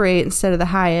 Super 8 instead of the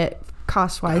Hyatt,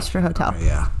 cost-wise, for hotel. Okay,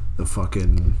 yeah. The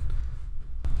fucking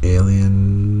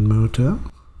alien motel?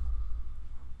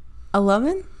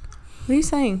 11? What are you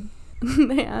saying?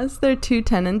 They asked their two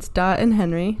tenants, Dot and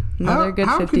Henry. Another good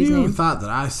how 50s could you name. have thought that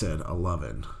I said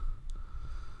 11?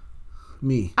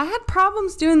 Me. I had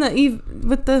problems doing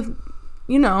with the,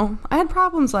 I had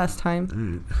problems last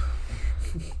time.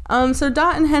 So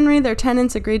Dot and Henry, their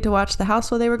tenants, agreed to watch the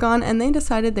house while they were gone, and they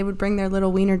decided they would bring their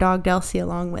little wiener dog, Delcy,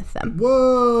 along with them.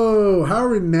 Whoa! How are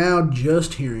we now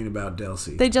just hearing about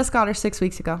Delcy? They just got her 6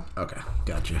 weeks ago. Okay,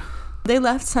 gotcha. They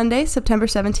left Sunday, September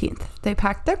 17th. They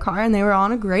packed their car, and they were all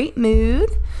in a great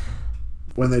mood.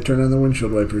 When they turned on the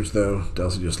windshield wipers, though,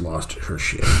 Delcy just lost her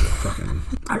shit. Fucking.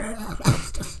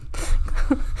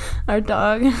 Our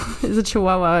dog is a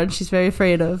Chihuahua, and she's very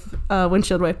afraid of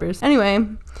windshield wipers. Anyway,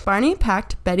 Barney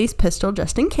packed Betty's pistol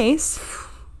just in case.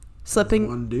 Slipping...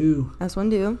 One do. As one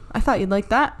do. I thought you'd like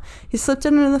that. He slipped it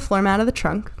under the floor mat of the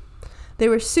trunk. They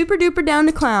were super duper down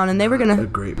to clown, and they were gonna... A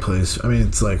great place. I mean,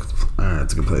 it's like, alright,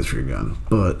 it's a good place for your gun,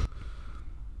 but...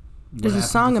 There's a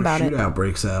song about it. Shootout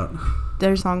breaks out.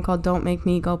 There's a song called Don't Make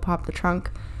Me Go Pop the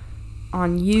Trunk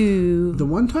on You. The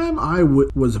one time I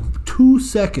was 2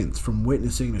 seconds from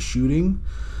witnessing a shooting,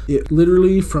 it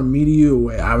literally, from me to you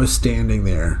away, I was standing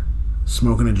there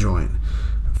smoking a joint.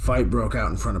 Fight broke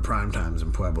out in front of Prime Times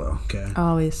in Pueblo, okay?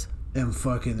 Always. And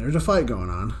fucking, there's a fight going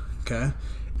on, okay?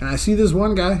 And I see this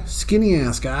one guy, skinny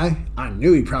ass guy. I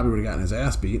knew he probably would have gotten his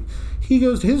ass beat. He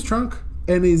goes to his trunk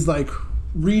and he's like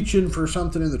reaching for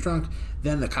something in the trunk.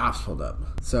 Then the cops pulled up.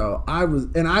 So I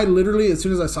literally, as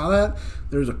soon as I saw that,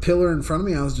 there was a pillar in front of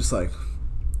me. I was just like,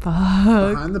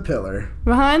 Fuck. behind the pillar.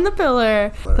 Behind the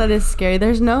pillar. That is scary.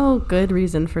 There's no good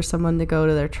reason for someone to go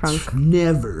to their trunk.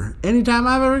 Never. Anytime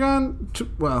I've ever gone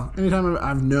to, anytime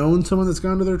I've known someone that's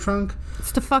gone to their trunk,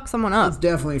 It's to fuck someone it's up.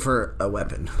 definitely for a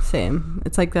weapon. Same.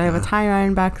 It's like they have a tire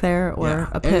iron back there or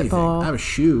a pit anything. bull. I have a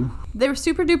shoe. They were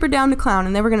super duper down to clown,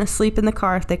 and they were going to sleep in the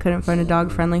car if they couldn't find a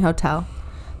dog-friendly hotel.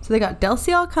 So they got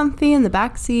Delcy all comfy in the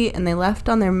back seat, and they left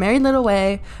on their merry little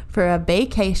way for a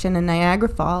vacation in Niagara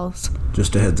Falls.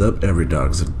 Just a heads up, every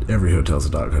hotel's a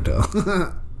dog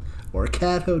hotel. Or a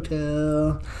cat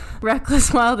hotel.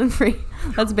 Reckless, wild, and free.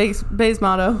 That's Bay's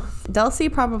motto.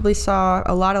 Delcy probably saw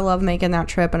a lot of love making that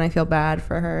trip, and I feel bad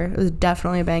for her. It was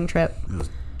definitely a bang trip. It was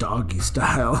doggy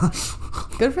style.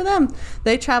 Good for them.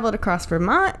 They traveled across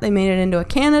Vermont. They made it into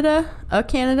Canada.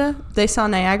 They saw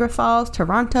Niagara Falls,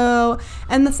 Toronto,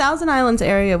 and the Thousand Islands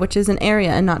area, which is an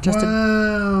area and not just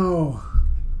wow.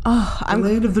 Oh, The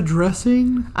land of the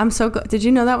dressing? I'm so good. Did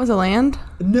you know that was a land?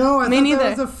 No, I Me thought neither. that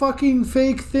was a fucking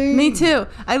fake thing. Me too.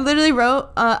 I literally wrote,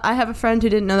 I have a friend who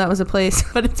didn't know that was a place,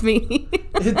 but it's me.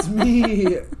 It's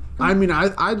me. I mean,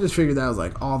 I just figured that was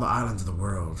like all the islands of the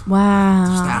world. Wow.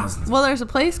 There's thousands. Well, there's a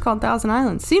place called Thousand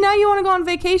Islands. See, now you want to go on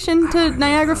vacation to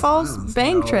Niagara Falls Islands.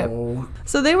 bang No. trip.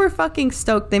 So they were fucking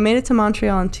stoked. They made it to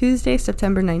Montreal on Tuesday,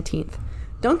 September 19th.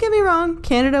 Don't get me wrong,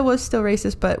 Canada was still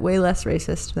racist, but way less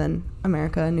racist than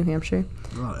America and New Hampshire.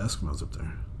 There's a lot of Eskimos up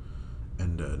there.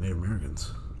 And Native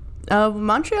Americans.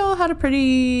 Montreal had a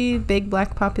pretty big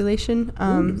black population.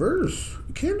 Diverse.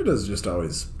 Canada's just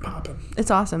always popping. It's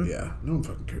awesome. Yeah, no one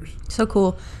fucking cares. So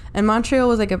cool. And Montreal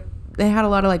was like they had a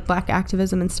lot of like black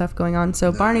activism and stuff going on.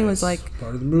 So Barney was Nice. like,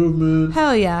 part of the movement.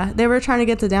 hell yeah. They were trying to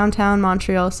get to downtown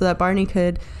Montreal so that Barney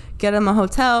could get him a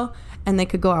hotel and they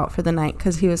could go out for the night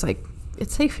because he was like,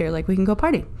 it's safe here. Like, we can go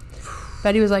party.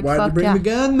 Betty was like, Why'd you fuck bring yeah. the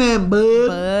gun then, bud?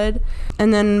 Bud.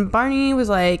 And then Barney was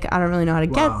like, I don't really know how to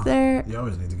get there. You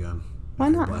always need the gun. Why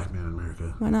If you're not? a black man in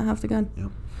America. Why not have the gun?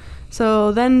 Yep.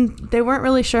 So then they weren't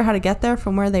really sure how to get there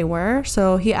from where they were.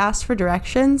 So he asked for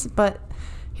directions. But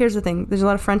here's the thing. There's a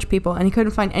lot of French people. And he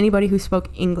couldn't find anybody who spoke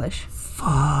English.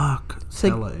 Fuck. So-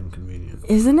 Hella inconvenient.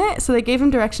 Isn't it? So they gave him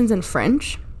directions in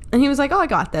French. And he was like, oh, I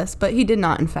got this. But he did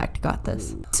not, in fact, got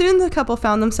this. Soon the couple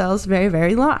found themselves very,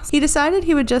 very lost. He decided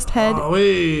he would just head... Oh,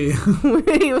 wait.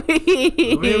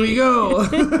 Here we go.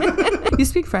 You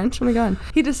speak French? Oh my god.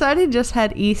 He decided to just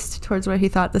head east towards where he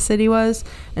thought the city was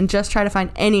and just try to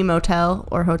find any motel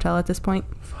or hotel at this point.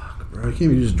 Fuck, bro. I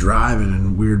can't be just driving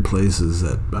in weird places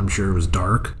that I'm sure was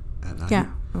dark at night. Yeah,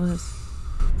 it was.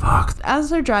 Fuck. As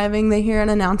they're driving, they hear an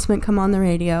announcement come on the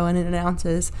radio, and it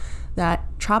announces that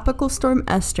Tropical Storm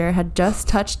Esther had just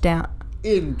touched down.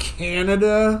 In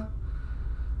Canada?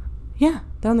 Yeah,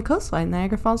 down the coastline.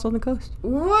 Niagara Falls on the coast.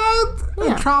 What?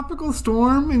 Yeah. A tropical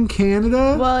storm in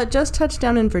Canada? Well, it just touched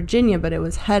down in Virginia, but it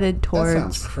was headed towards... That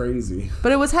sounds crazy.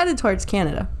 But it was headed towards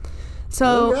Canada.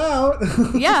 So... Look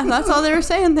out. Yeah, that's all they were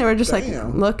saying. They were just like,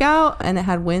 Damn. look out. And it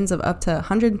had winds of up to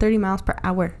 130 miles per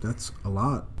hour. That's a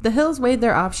lot. The Hills weighed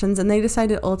their options, and they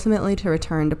decided ultimately to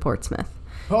return to Portsmouth.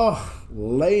 Oh,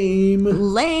 lame.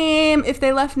 Lame. If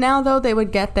they left now, though, they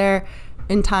would get there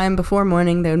in time before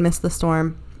morning. They would miss the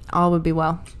storm. All would be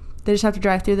well. They just have to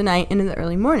drive through the night into the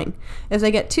early morning. If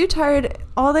they get too tired,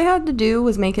 all they had to do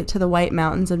was make it to the White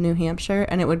Mountains of New Hampshire,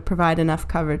 and it would provide enough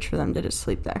coverage for them to just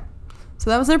sleep there. So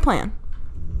that was their plan.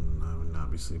 I would not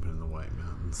be sleeping in the White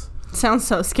Mountains. Sounds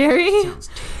so scary. Sounds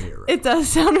terrible. It does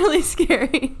sound really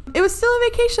scary. It was still a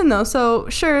vacation, though, so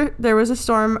sure, there was a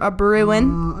storm, a brewing.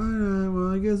 All right,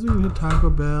 well, I guess we can hit Taco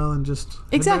Bell and just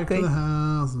Exactly. head back to the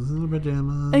house in the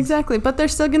pajamas. Exactly, but they're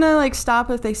still gonna, like, stop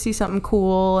if they see something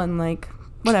cool and, like,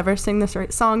 whatever, sing the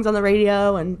songs on the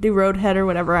radio and do Roadhead or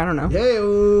whatever, I don't know.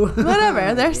 Hey-o.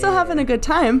 Whatever, they're still having a good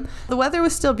time. The weather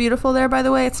was still beautiful there, by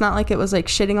the way. It's not like it was, like,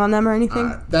 shitting on them or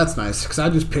anything. That's nice, because I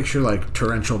just picture, like,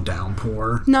 torrential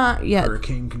downpour. Not yet.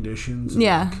 Hurricane conditions. and,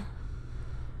 Yeah. like,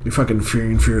 you're fucking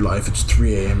fearing for your life. It's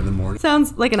 3 a.m. in the morning.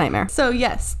 Sounds like a nightmare. So,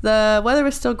 yes, the weather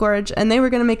was still gorgeous, and they were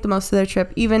going to make the most of their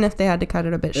trip, even if they had to cut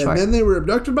it a bit And short. then they were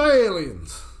abducted by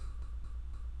aliens.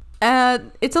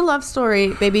 It's a love story,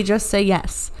 baby, just say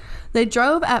yes. They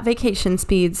drove at vacation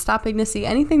speed, stopping to see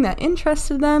anything that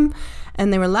interested them,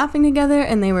 and they were laughing together,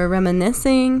 and they were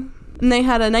reminiscing. And they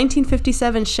had a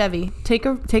 1957 Chevy. Take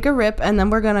a rip, and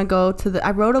then we're going to go to the... I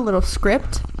wrote a little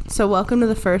script, so welcome to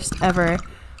the first ever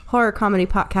horror comedy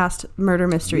podcast, Murder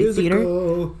Mystery Theater.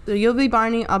 Musical. So you'll be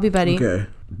Barney, I'll be Betty. Okay.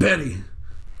 Betty,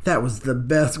 that was the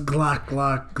best Glock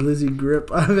glizzy grip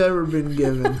I've ever been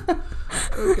given.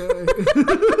 Okay.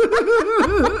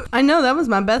 I know, that was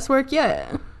my best work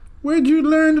yet. Where'd you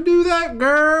learn to do that,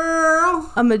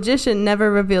 girl? A magician never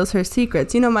reveals her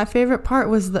secrets. You know, my favorite part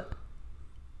was the...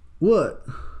 What?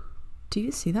 Do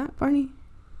you see that, Barney?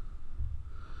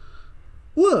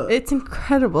 What? It's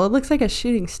incredible. It looks like a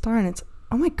shooting star, and it's...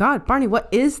 Oh my God, Barney, what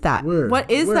is that? Where?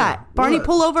 What is Where? that? Barney, What?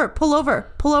 pull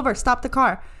over, stop the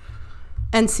car.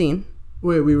 End scene.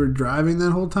 Wait, we were driving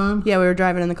that whole time? Yeah, we were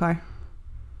driving in the car.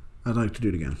 I'd like to do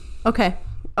it again. Okay,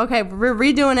 we're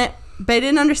redoing it. They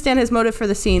didn't understand his motive for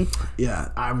the scene. Yeah,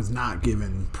 I was not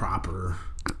given proper...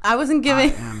 I wasn't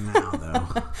giving... I am now,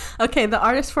 though. Okay, the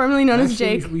artist formerly known as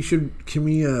Actually, Jake. we should... Can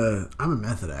we... I'm a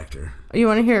method actor. You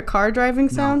want to hear a car driving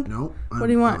sound? No. What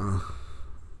do you want?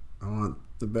 I want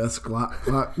the best grizzy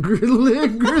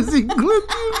glitch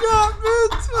you got,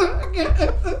 bitch.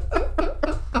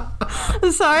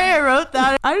 Sorry, I wrote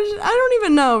that. I don't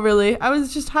even know, really. I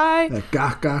was just high. That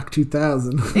Gok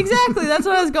 2000. Exactly, that's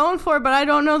what I was going for, but I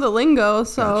don't know the lingo,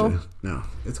 so... Gotcha. No,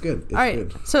 it's good. It's All right,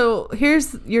 good. so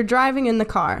you're driving in the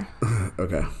car.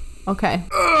 Okay. Okay.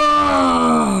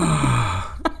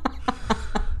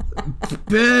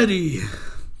 Betty,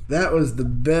 that was the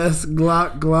best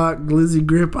Glock glizzy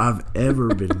grip I've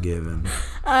ever been given.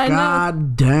 I know.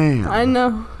 God damn. I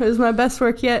know. It was my best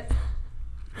work yet.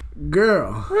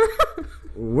 Girl,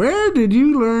 where did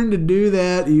you learn to do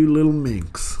that, you little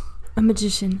minx? A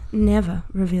magician never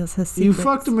reveals his You secrets.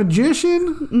 fucked a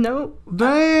magician? No,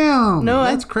 Damn. No,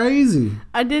 that's crazy.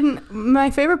 I didn't. My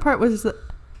favorite part was the...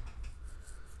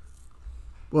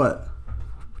 What?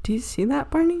 Do you see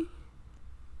that, Barney?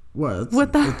 What?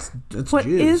 What the... It's What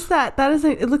jizz. is that? That is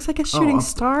it looks like a shooting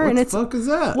star, and it's... What the fuck is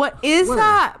that? What is Where?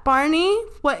 that, Barney?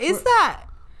 What is that?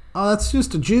 Oh, that's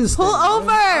just a jizz Pull thing, over!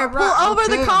 man. Pull All right, over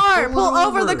the okay, car! pull Pull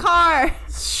over the car!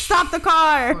 Stop the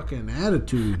car! Fucking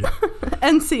attitude.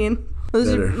 End scene.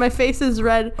 Better. My face is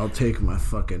red. I'll take my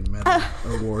fucking medal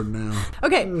award now.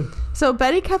 Okay, so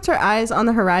Betty kept her eyes on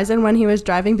the horizon when he was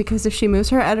driving because if she moves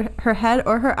her head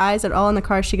or her eyes at all in the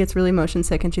car, she gets really motion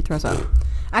sick and she throws up.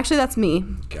 Actually, that's me.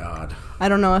 God. I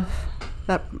don't know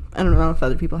if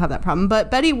other people have that problem,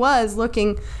 but Betty was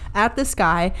looking at the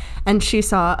sky and she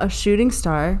saw a shooting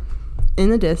star in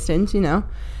the distance, you know.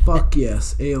 Fuck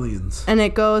yes, aliens. And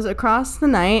it goes across the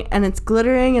night, and it's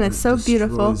glittering, and it's so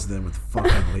beautiful. Destroys them with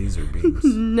fucking laser beams.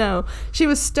 No. She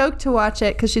was stoked to watch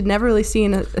it because she'd never really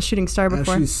seen a shooting star As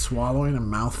before. she's swallowing a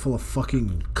mouthful of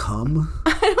fucking cum.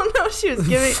 I don't know what she was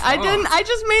giving. I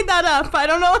just made that up. I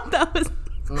don't know what that was.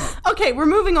 Okay, we're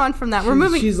moving on from that.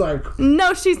 She's like,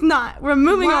 No, she's not. We're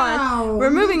moving Wow, on. We're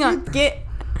moving on. look at- Get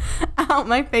out.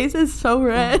 My face is so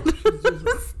red.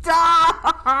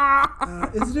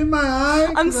 Stop. is it in my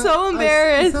eye? I'm so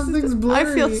embarrassed. Something's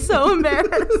blurry. I feel so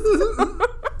embarrassed.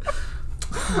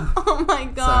 Oh my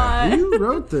god. Sorry, you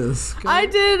wrote this. I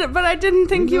did, but I didn't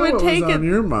think you would take on it.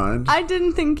 your mind. I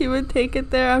didn't think you would take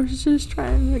it there. I was just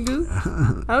trying to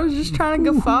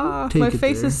guffaw. Take My it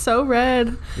face there. is so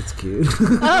red. It's cute.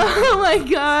 Oh my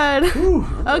god. Ooh,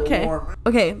 I'm a little Okay. warm.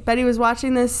 Okay, Betty was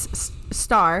watching this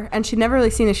star, and she'd never really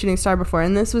seen a shooting star before,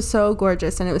 and this was so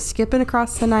gorgeous, and it was skipping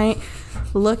across the night,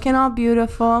 looking all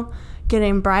beautiful,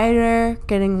 getting brighter,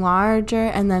 getting larger,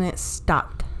 and then it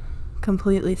stopped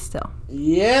completely still.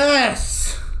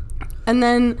 Yes. And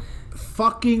then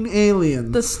Fucking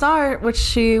aliens. the star, which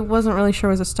she wasn't really sure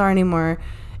was a star anymore,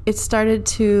 it started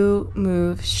to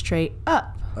move straight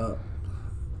up. Up.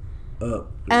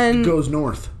 And it goes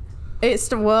north.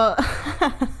 Well,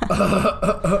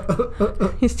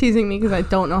 he's teasing me because I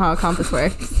don't know how a compass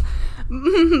works.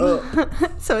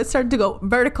 So it started to go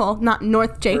vertical, not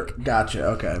north, Jake. Gotcha.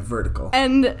 Okay, vertical.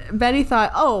 And Betty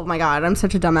thought, oh my god, I'm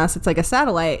such a dumbass. It's like a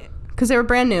satellite. Because they were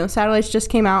brand new. Satellites just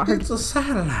came out. It's a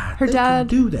satellite. her They dad-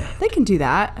 can do that. They can do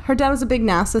that. Her dad was a big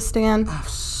NASA stan I've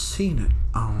seen it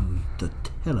on the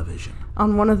television.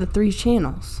 on one of the 3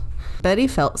 channels. Betty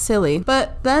felt silly.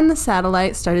 But then the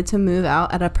satellite started to move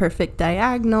out at a perfect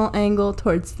diagonal angle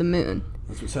towards the moon.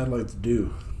 That's what satellites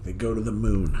do. They go to the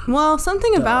moon. Well,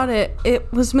 something about it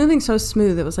was moving so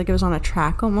smooth. It was like it was on a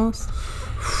track almost.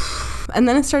 And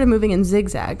then it started moving in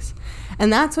zigzags.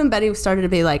 And that's when Betty started to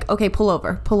be like, okay, pull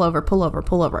over, pull over, pull over,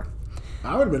 pull over.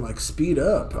 I would have been like, speed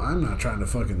up. I'm not trying to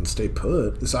fucking stay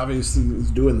put. This obviously is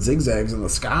doing zigzags in the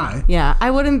sky. Yeah, I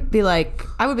would be like,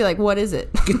 what is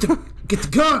it? Get the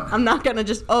gun. I'm not going to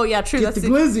just, oh yeah, true. Get That's the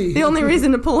glizzy. the only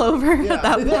reason to pull over at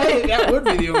that point. that would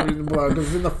be the only reason to blow because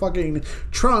it's in the fucking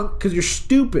trunk because you're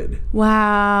stupid.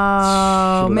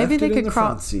 Wow. Should've Maybe left they it in could the crawl.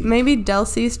 front seat. Maybe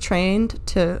Delsey's trained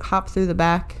to hop through the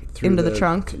back into the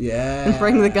trunk. Yeah. and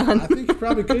bring the gun. I think you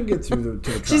probably could get through to the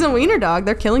trunk. She's a wiener dog.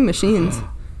 They're killing machines.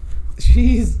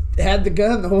 She's had the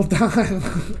gun the whole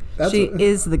time. She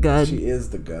is the gun. She is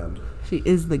the gun. She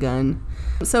is the gun.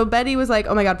 So Betty was like,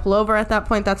 oh my god, pull over at that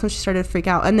point. That's when she started to freak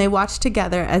out. And they watched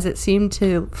together as it seemed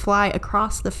to fly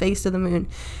across the face of the moon.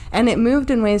 And it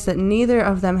moved in ways that neither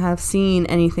of them have seen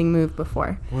anything move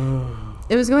before. Whoa.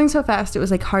 It was going so fast, it was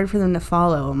like hard for them to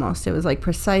follow almost. It was like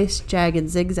precise, jagged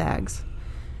zigzags.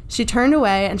 She turned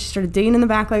away and she started digging in the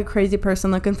back like a crazy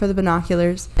person looking for the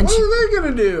binoculars. And What are they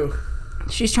gonna do?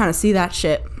 she's trying to see that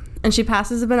shit. And she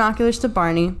passes the binoculars to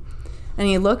Barney. And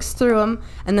he looks through them,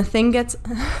 and the thing gets...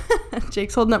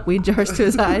 Jake's holding up weed jars to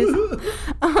his eyes.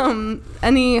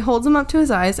 And he holds them up to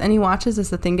his eyes, and he watches as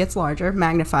the thing gets larger,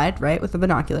 magnified, right, with the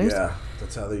binoculars. Yeah,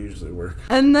 that's how they usually work.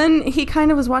 And then he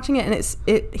kind of was watching it,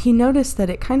 and he noticed that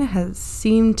it kind of has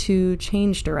seemed to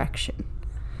change direction.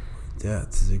 Yeah,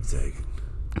 it's zigzagging.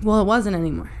 Well, it wasn't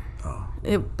anymore. Oh.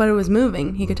 But it was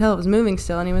moving. He could tell it was moving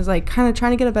still, and he was like kind of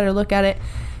trying to get a better look at it.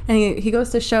 And he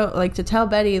goes to show, like, to tell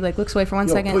Betty, like, looks away for 1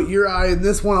 second. Put your eye in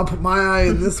this one. I'll put my eye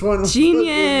in this one.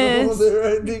 Genius.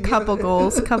 Right. Couple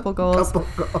goals.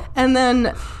 And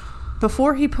then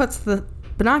before he puts the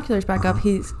binoculars back up,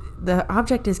 the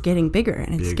object is getting bigger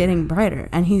and it's getting brighter,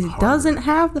 and he doesn't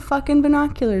have the fucking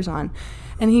binoculars on,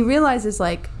 and he realizes,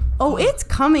 like, oh, it's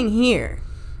coming here.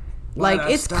 Why'd Like,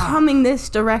 I it's stop? coming this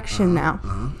direction now.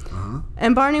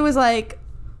 And Barney was like,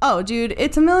 oh, dude,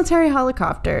 it's a military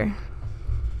helicopter.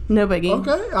 No biggie.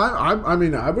 Okay, I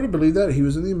mean, I would have believed that. He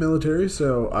was in the military,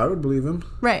 so I would believe him.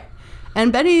 Right.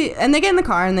 And Betty, and they get in the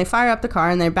car, and they fire up the car,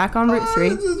 and they're back on Route 3.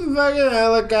 This is a fucking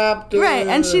helicopter. Right,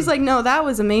 and she's like, no, that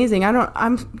was amazing.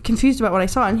 I'm confused about what I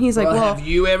saw. And he's like, well, have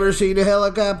you ever seen a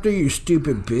helicopter, you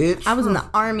stupid bitch? I was in the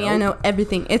army. I know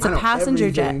everything. It's a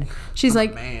passenger jet. She's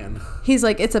like, man. he's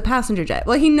like, it's a passenger jet.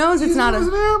 Well, he knows it's not It was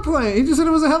an airplane. He just said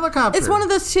it was a helicopter. It's one of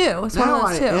those two. It's now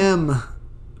one of those I two. am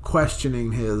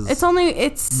questioning his It's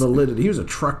validity. He was a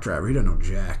truck driver. He doesn't know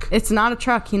jack. it's not a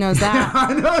truck. He knows that.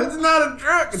 I know it's not a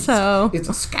truck. It's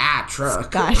a sky truck.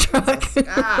 Sky Truck.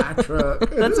 Sky truck.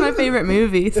 That's my favorite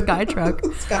movie, Sky Truck.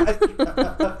 Sky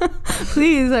truck.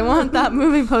 Please, I want that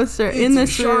movie poster in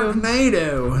this room.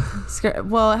 Sharknado.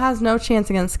 Well, it has no chance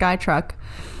against Sky Truck.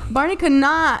 Barney could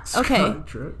not. Okay.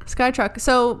 Skytruck.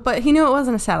 So, but he knew it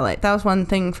wasn't a satellite. That was one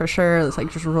thing for sure. It was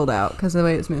like just ruled out because of the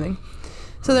way it was moving.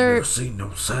 So I've never seen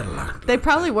no satellite. They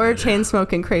probably were chain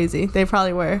smoking crazy. They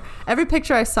probably were. Every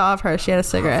picture I saw of her, she had a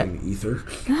cigarette. Ether.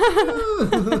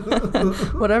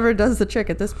 Whatever does the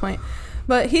trick at this point.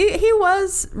 But he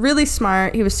was really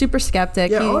smart. He was super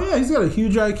skeptic. Yeah, he's got a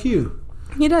huge IQ.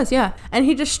 He does, yeah. And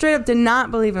he just straight up did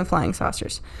not believe in flying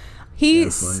saucers.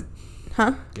 Gaslighting.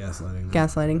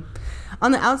 Gaslighting.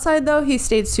 On the outside, though, he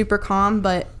stayed super calm,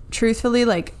 but truthfully,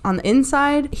 like, on the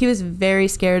inside, he was very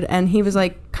scared, and he was,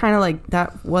 like, kind of like,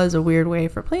 that was a weird way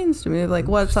for planes to move. Like,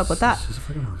 what's up with that?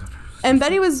 And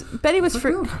Betty was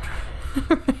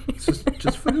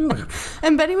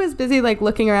And Betty was busy, like,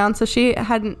 looking around, so she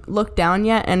hadn't looked down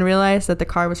yet and realized that the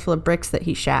car was full of bricks that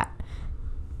he shat.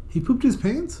 He pooped his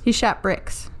pants? He shat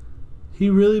bricks. He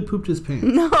really pooped his pants?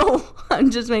 No, I'm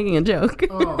just making a joke.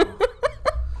 Oh.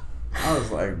 I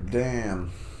was like,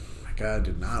 damn. My God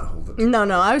did not hold it. No,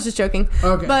 I was just joking.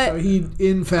 Okay, but so he,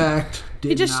 in fact,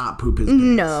 did not poop his pants.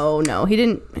 No, he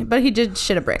didn't. But he did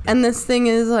shit a brick. And this thing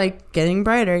is, like, getting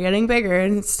brighter, getting bigger,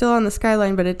 and it's still on the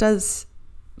skyline, but it does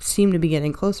seem to be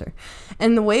getting closer.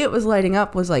 And the way it was lighting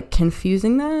up was, like,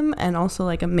 confusing them and also,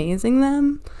 like, amazing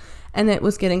them. And it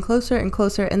was getting closer and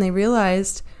closer, and they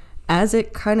realized as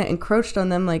it kind of encroached on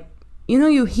them, like, you know,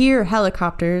 you hear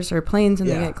helicopters or planes and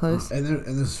they get close. And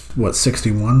this,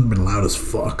 61? Been loud as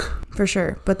fuck. For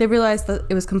sure. But they realized that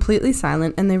it was completely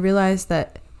silent, and they realized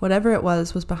that whatever it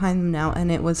was behind them now,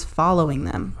 and it was following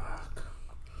them.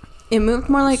 It moved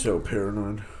more like... So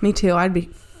paranoid. Me too. I'd be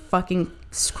fucking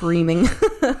screaming.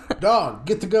 Dog,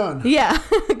 get the gun. Yeah.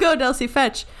 Go, Delcy,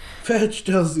 fetch. Fetch,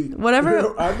 Delcy.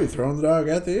 Whatever. I'd be throwing the dog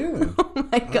at the alien. Oh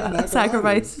my God.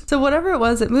 Sacrifice. So whatever it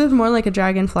was, it moved more like a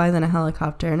dragonfly than a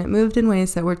helicopter, and it moved in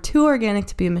ways that were too organic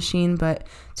to be a machine, but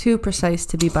too precise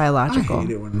to be biological. I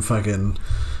hate it when fucking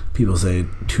people say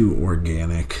too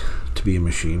organic to be a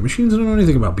machine. Machines don't know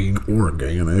anything about being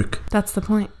organic. That's the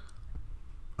point.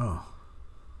 Oh.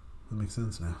 That makes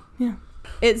sense now. Yeah.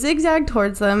 It zigzagged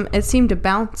towards them. It seemed to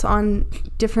bounce on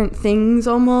different things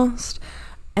almost.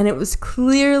 And it was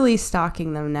clearly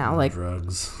stalking them now. Like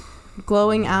drugs.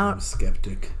 Glowing out. I'm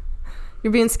skeptic.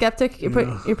 You're being skeptic? You're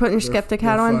putting your skeptic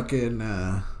hat on?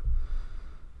 Fucking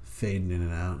fading in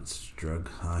and out. It's drug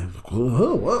high.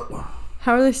 Whoa.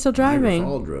 How are they still driving?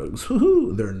 All drugs.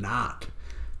 Woo-hoo. They're not.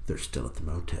 They're still at the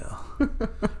motel.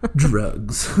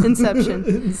 Drugs.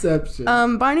 Inception.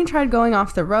 Barney tried going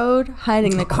off the road,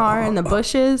 hiding the car in the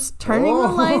bushes, turning the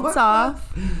lights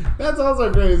off. That's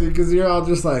also crazy because you're all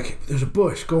just like, there's a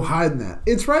bush, go hide in that.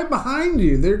 It's right behind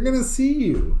you. They're going to see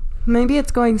you. Maybe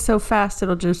it's going so fast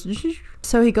it'll just...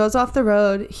 So he goes off the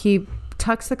road. He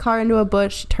tucks the car into a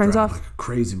bush, turns off... like a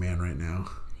crazy man right now.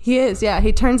 He is, yeah.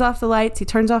 He turns off the lights. He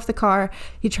turns off the car.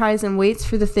 He tries and waits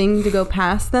for the thing to go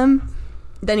past them.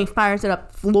 Then he fires it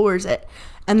up, floors it.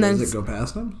 And Does it go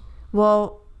past them?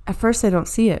 Well, at first they don't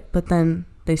see it, but then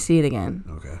they see it again.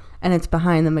 Okay. And it's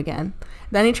behind them again.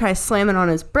 Then he tries slamming on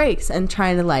his brakes and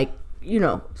trying to, like, you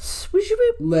know,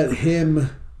 let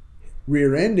him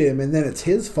rear end him, and then it's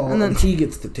his fault, and he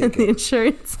gets the ticket. The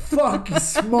insurance. Fuck,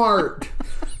 smart.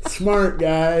 Smart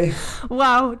guy.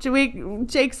 Wow,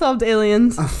 Jake solved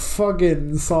aliens. I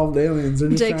fucking solved aliens. They're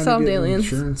just Jake trying solved to get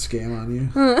aliens. An insurance scam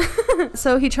on you.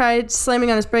 So he tried slamming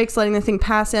on his brakes, letting the thing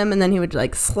pass him, and then he would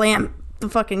like slam the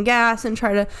fucking gas and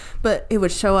try to, but it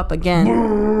would show up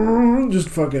again. Just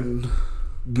fucking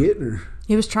getting her.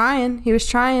 He was trying.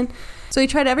 So he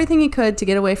tried everything he could to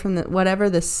get away from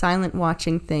whatever the silent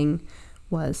watching thing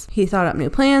was. He thought up new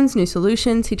plans, new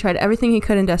solutions. He tried everything he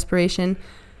could in desperation.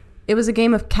 It was a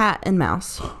game of cat and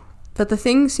mouse. But the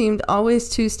thing seemed always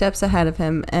 2 steps ahead of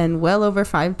him and well over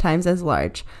 5 times as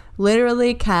large.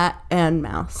 Literally cat and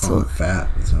mouse. Oh, fat.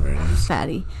 That's not very nice.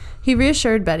 Fatty. He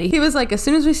reassured Betty. He was like, as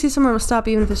soon as we see somewhere, we'll stop,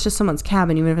 even if it's just someone's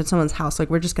cabin, even if it's someone's house. Like,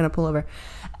 we're just going to pull over.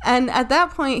 And at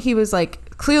that point, he was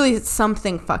like, clearly it's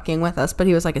something fucking with us. But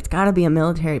he was like, it's got to be a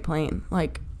military plane.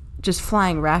 Like, just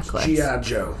flying reckless. G.I.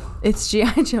 Joe. It's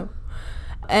G.I. Joe.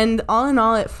 And all in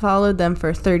all, it followed them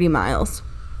for 30 miles.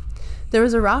 There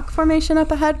was a rock formation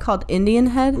up ahead called Indian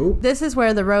Head. Ooh. This is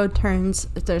where the road turns.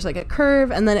 There's like a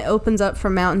curve, and then it opens up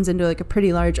from mountains into like a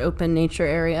pretty large open nature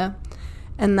area.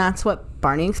 And that's what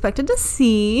Barney expected to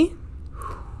see.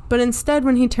 But instead,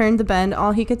 when he turned the bend,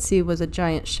 all he could see was a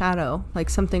giant shadow, like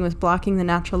something was blocking the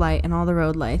natural light and all the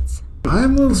road lights.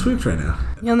 I'm a little spooked right now.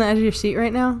 You on the edge of your seat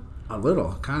right now? A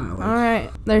little, kind of. Like. All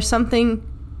right. There's something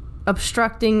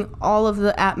obstructing all of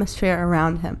the atmosphere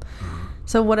around him.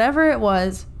 So whatever it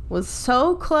was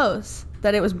so close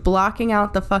that it was blocking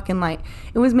out the fucking light.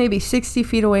 It was maybe 60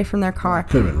 feet away from their car.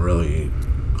 Could have been really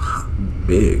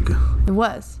big. It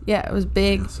was. Yeah, it was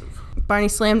big. Massive. Barney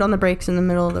slammed on the brakes in the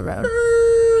middle of the road.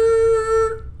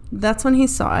 That's when he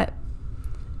saw it.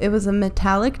 It was a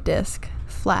metallic disc,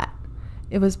 flat.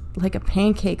 It was like a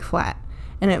pancake flat.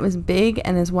 And it was big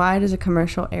and as wide as a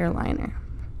commercial airliner.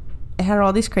 It had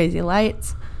all these crazy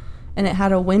lights. And it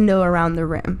had a window around the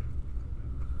rim.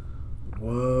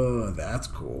 Whoa, that's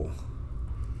cool.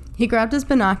 He grabbed his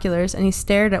binoculars and he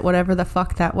stared at whatever the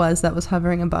fuck that was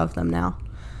hovering above them now.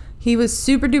 He was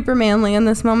super duper manly in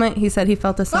this moment. He said he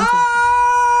felt a sense of...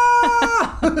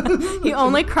 He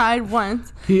only cried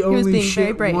once. He was only being shit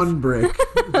very brave. one brick.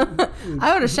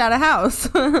 I would have shot a house.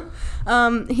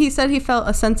 He said he felt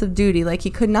a sense of duty, like he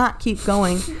could not keep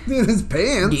going. In his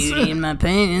pants. Duty in my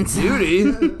pants.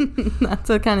 Duty. That's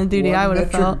the kind of duty I would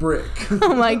have felt. brick.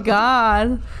 Oh my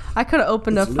god. I could have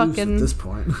opened It's a loose fucking... at this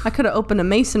point. I could have opened a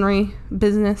masonry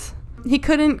business. He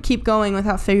couldn't keep going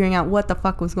without figuring out what the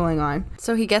fuck was going on.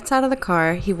 So he gets out of the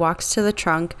car, he walks to the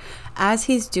trunk. As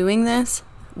he's doing this,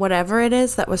 whatever it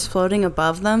is that was floating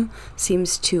above them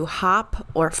seems to hop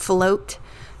or float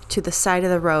to the side of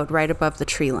the road right above the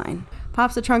tree line.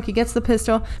 Pops the trunk, he gets the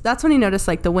pistol. That's when he noticed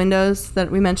like the windows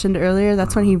that we mentioned earlier.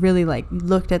 That's when he really like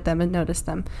looked at them and noticed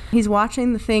them. He's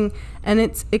watching the thing and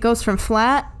it goes from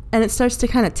flat and it starts to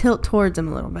kind of tilt towards him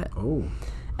a little bit. Oh.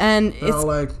 And They're all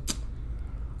like,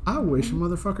 I wish a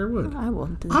motherfucker would.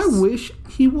 I wish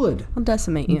he would. I'll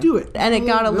decimate you. Do it. And it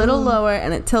got a little lower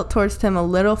and it tilt towards him a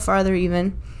little farther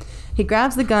even. He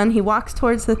grabs the gun, he walks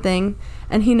towards the thing,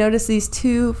 and he noticed these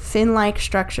two fin-like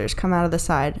structures come out of the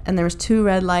side. And there was two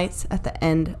red lights at the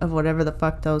end of whatever the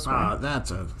fuck those were.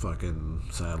 That's a fucking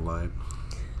satellite.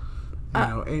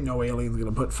 Ain't no alien's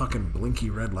gonna put fucking blinky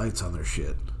red lights on their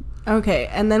shit. Okay,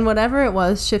 and then whatever it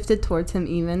was shifted towards him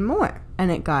even more, and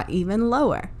it got even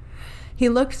lower. He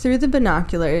looked through the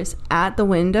binoculars at the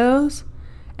windows,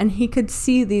 and he could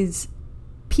see these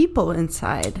people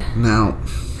inside. Now,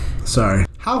 sorry.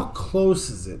 How close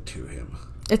is it to him?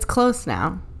 It's close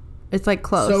now. It's like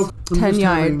close. So, 10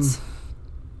 yards.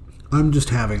 I'm just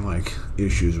having like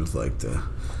issues with like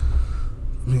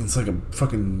it's like a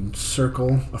fucking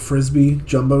circle, a frisbee,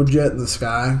 jumbo jet in the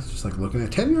sky. It's just like looking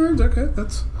at 10 yards. Okay,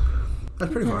 that's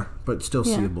pretty far, but still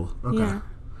seeable. Okay. Yeah.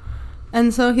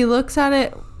 And so he looks at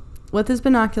it with his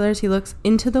binoculars. He looks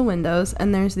into the windows,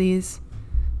 and there's these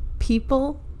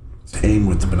people. Aim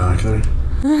with the binocular.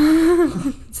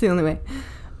 It's the only way.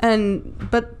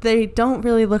 But they don't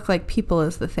really look like people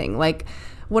is the thing. Like,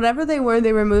 whatever they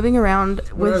were moving around.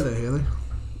 What are they, Haley?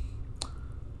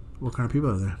 What kind of people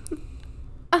are there?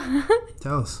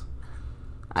 Tell us.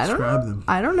 Describe them.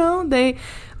 I don't know. They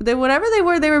whatever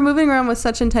they were moving around with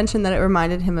such intention that it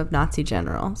reminded him of Nazi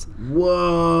generals.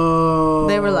 Whoa.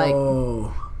 They were like...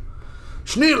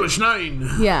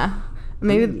 Schneiderschnein. Yeah.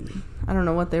 Maybe... I don't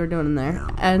know what they were doing in there. Yeah.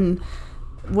 And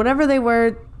whatever they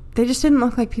were, they just didn't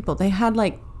look like people. They had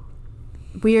like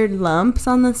weird lumps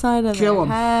on the side of their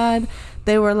head.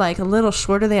 They were like a little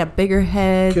shorter. They had bigger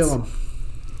heads. Kill them.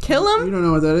 Kill them? You don't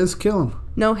know what that is? Kill them.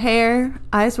 No hair.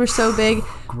 Eyes were so big.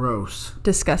 Gross.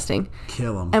 Disgusting.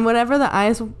 Kill them. And whatever the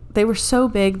eyes, they were so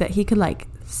big that he could like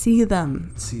see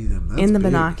them. That's in the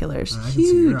big. binoculars. I can Huge.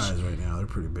 see your eyes right now. They're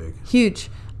pretty big.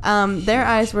 Huge. Their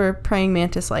eyes were praying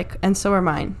mantis-like, and so are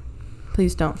mine.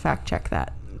 Please don't fact check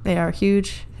that. They are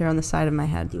huge. They're on the side of my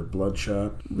head. They're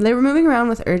bloodshot. They were moving around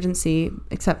with urgency,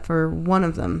 except for one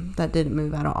of them that didn't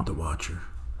move at all. The Watcher.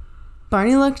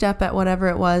 Barney looked up at whoever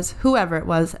it was,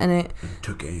 and it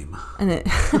took aim. And it,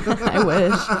 I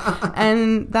wish.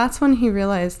 And that's when he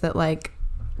realized that, like,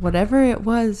 whatever it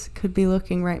was could be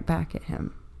looking right back at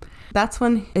him. That's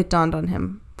when it dawned on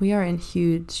him. We are in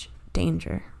huge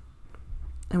danger.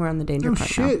 And we're on the danger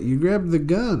part now. Oh, shit. You grabbed the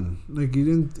gun. Like,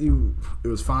 it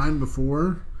was fine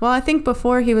before? Well, I think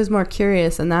before he was more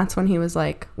curious, and that's when he was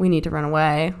like, we need to run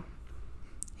away.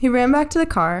 He ran back to the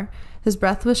car. His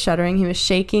breath was shuddering. He was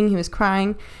shaking. He was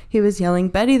crying. He was yelling,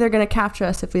 Betty, they're going to capture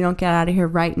us if we don't get out of here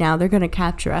right now. They're going to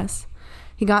capture us.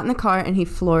 He got in the car and he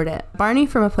floored it. Barney,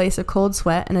 from a place of cold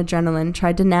sweat and adrenaline,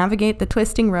 tried to navigate the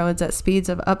twisting roads at speeds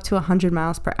of up to 100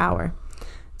 miles per hour.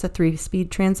 It's a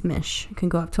 3-speed transmission. It can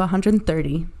go up to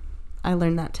 130. I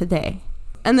learned that today.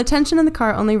 And the tension in the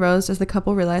car only rose as the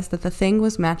couple realized that the thing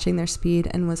was matching their speed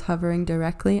and was hovering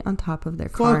directly on top of their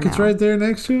car. Fuck, it's right there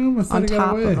next to him? I thought on it got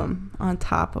top away. of them. On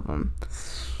top of them.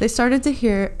 They started to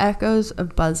hear echoes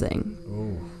of buzzing.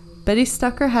 Oh. Betty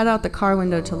stuck her head out the car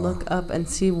window to look up and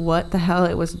see what the hell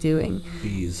it was doing.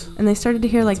 Bees. And they started to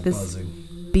hear like this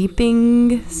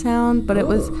beeping sound, but it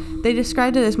was, they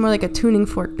described it as more like a tuning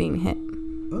fork being hit.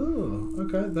 Oh,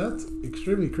 Okay, that's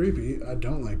extremely creepy. I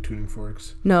don't like tuning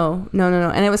forks. No.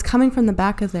 And it was coming from the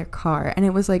back of their car, and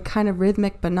it was like kind of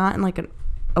rhythmic, but not in like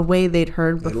a way they'd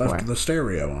heard before. They left the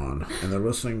stereo on, and they're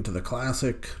listening to the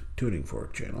classic tuning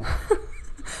fork channel.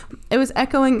 It was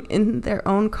echoing in their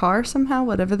own car somehow.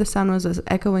 Whatever the sound was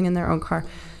echoing in their own car.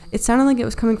 It sounded like it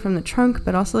was coming from the trunk,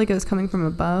 but also like it was coming from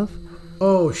above.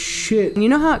 Oh, shit. And you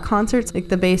know how at concerts, like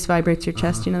the bass vibrates your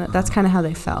chest, you know, that's kind of how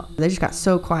they felt. They just got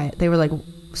so quiet. They were like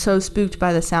so spooked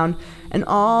by the sound. And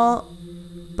all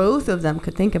both of them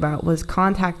could think about was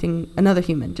contacting another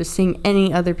human, just seeing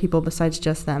any other people besides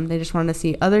just them. They just wanted to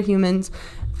see other humans,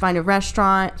 find a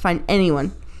restaurant, find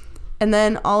anyone. And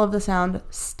then all of the sound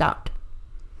stopped.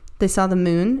 They saw the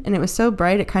moon, and it was so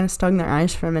bright it kind of stung their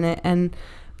eyes for a minute. And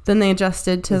then they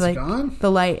adjusted to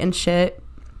the light and shit.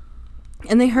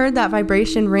 And they heard that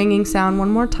vibration ringing sound one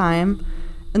more time,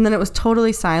 and then it was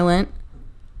totally silent.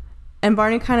 And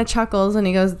Barney kind of chuckles, and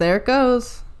he goes, "There it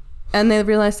goes." And they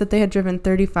realized that they had driven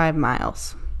 35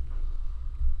 miles.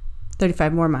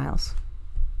 35 more miles.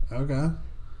 Okay.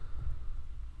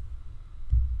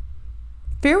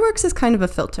 Fear works as kind of a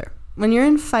filter. When you're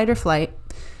in fight or flight,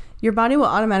 your body will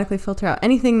automatically filter out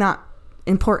anything not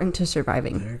important to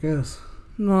surviving. There it goes.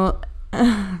 Well,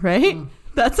 right?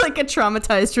 That's like a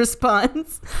traumatized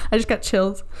response. I just got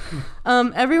chills.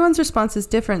 Everyone's response is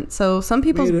different. So some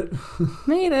people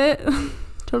made it.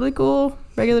 Totally cool.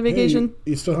 Regular vacation.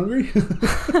 Hey, you still hungry?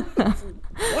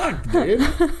 Fuck, dude.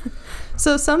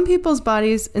 So some people's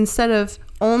bodies, instead of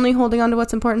only holding on to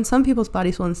what's important, some people's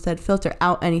bodies will instead filter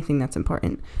out anything that's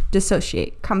important.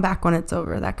 Dissociate. Come back when it's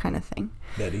over. That kind of thing.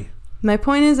 Betty. My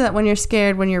point is that when you're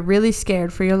scared, when you're really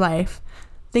scared for your life,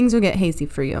 things will get hazy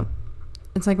for you.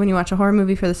 It's like when you watch a horror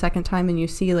movie for the second time and you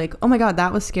see like, oh my God,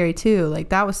 that was scary too. Like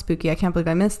that was spooky. I can't believe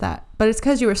I missed that. But it's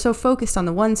because you were so focused on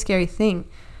the one scary thing.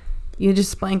 You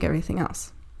just blank everything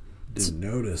else. Didn't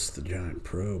notice the giant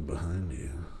probe behind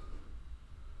you.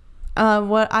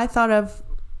 What I thought of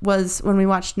was when we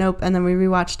watched Nope and then we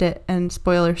rewatched it, and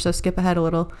spoiler, so skip ahead a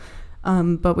little.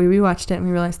 But we rewatched it and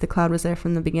we realized the cloud was there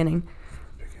from the beginning.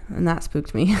 And that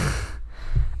spooked me.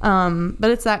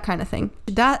 But it's that kind of thing.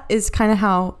 That is kind of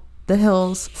how the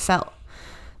hills felt.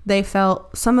 They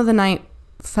felt, some of the night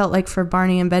felt like for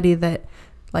Barney and Betty that,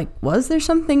 like, was there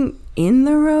something in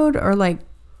the road or like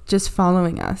just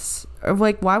following us? Or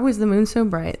like, why was the moon so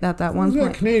bright at that one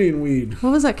point? That Canadian weed.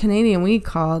 What was that Canadian weed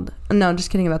called? No, just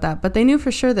kidding about that. But they knew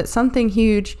for sure that something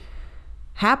huge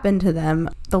happened to them.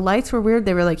 The lights were weird.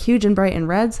 They were like huge and bright and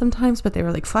red sometimes, but they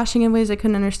were like flashing in ways they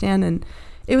couldn't understand. And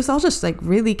it was all just like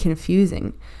really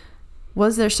confusing.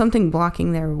 Was there something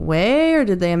blocking their way, or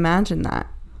did they imagine that?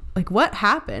 Like, what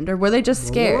happened? Or were they just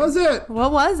scared?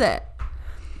 What was it?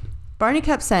 Barney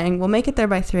kept saying, we'll make it there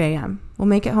by 3 a.m. We'll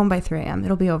make it home by 3 a.m.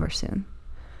 It'll be over soon.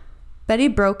 Betty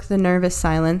broke the nervous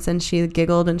silence, and she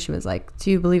giggled, and she was like, do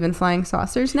you believe in flying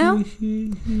saucers now?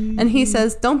 And he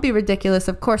says, don't be ridiculous.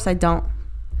 Of course I don't.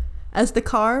 As the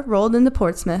car rolled into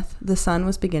Portsmouth, the sun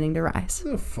was beginning to rise.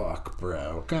 The fuck,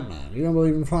 bro? Come on. You don't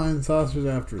believe in flying saucers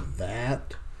after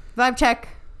that? Vibe check.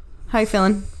 How you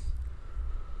feeling?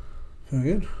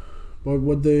 Feeling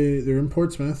good. They're in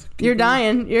Portsmouth. You're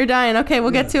dying. Okay,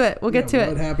 we'll get to it. What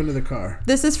happened to the car?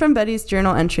 This is from Betty's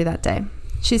journal entry that day.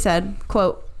 She said,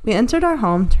 quote, we entered our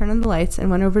home, turned on the lights, and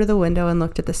went over to the window and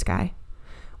looked at the sky.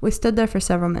 We stood there for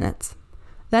several minutes.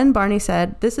 Then Barney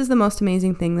said, this is the most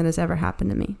amazing thing that has ever happened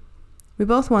to me. We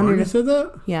both wondered. Barney said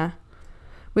that? Yeah.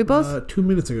 We both. 2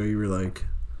 minutes ago, you were like,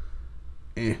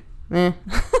 eh.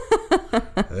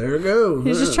 There it goes.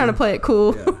 He's just trying to play it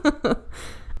cool. Yeah.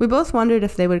 We both wondered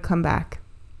if they would come back.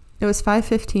 It was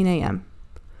 5:15 a.m.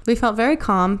 We felt very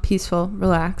calm, peaceful,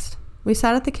 relaxed. We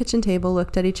sat at the kitchen table,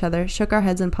 looked at each other, shook our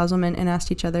heads in puzzlement, and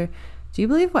asked each other, do you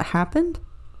believe what happened?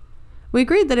 We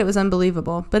agreed that it was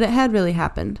unbelievable, but it had really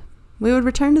happened. We would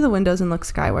return to the windows and look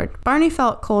skyward. Barney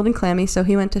felt cold and clammy, so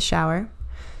he went to shower.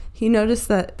 He noticed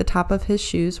that the top of his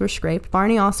shoes were scraped.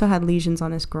 Barney also had lesions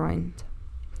on his groin.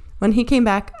 When he came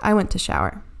back, I went to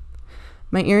shower.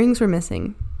 My earrings were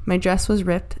missing. My dress was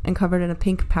ripped and covered in a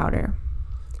pink powder.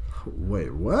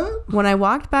 Wait, what? When I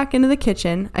walked back into the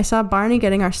kitchen, I saw Barney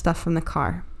getting our stuff from the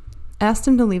car. I asked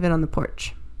him to leave it on the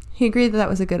porch. He agreed that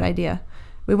was a good idea.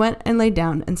 We went and laid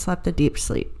down and slept a deep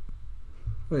sleep.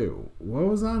 Wait, what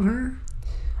was on her?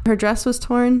 Her dress was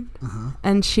torn,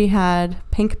 and she had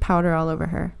pink powder all over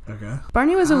her. Okay.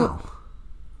 Barney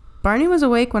was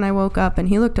awake when I woke up, and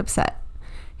he looked upset.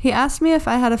 He asked me if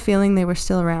I had a feeling they were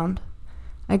still around.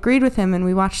 I agreed with him, and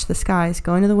we watched the skies,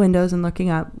 going to the windows and looking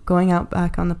up, going out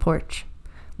back on the porch.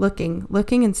 Looking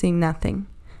and seeing nothing.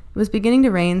 It was beginning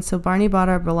to rain, so Barney brought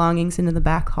our belongings into the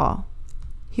back hall.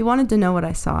 He wanted to know what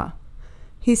I saw.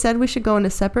 He said we should go into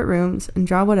separate rooms and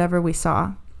draw whatever we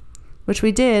saw, which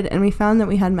we did, and we found that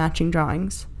we had matching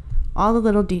drawings. All the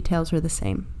little details were the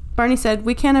same. Barney said,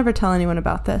 we can't ever tell anyone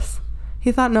about this.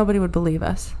 He thought nobody would believe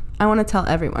us. I want to tell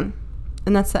everyone.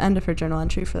 And that's the end of her journal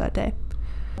entry for that day.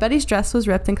 Betty's dress was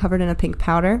ripped and covered in a pink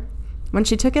powder. When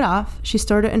she took it off, she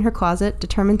stored it in her closet,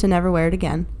 determined to never wear it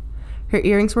again. Her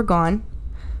earrings were gone.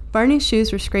 Barney's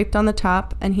shoes were scraped on the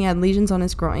top, and he had lesions on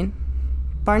his groin.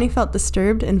 Barney felt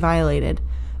disturbed and violated.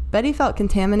 Betty felt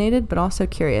contaminated, but also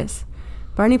curious.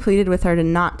 Barney pleaded with her to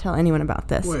not tell anyone about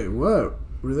this. Wait, what?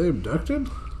 Were they abducted?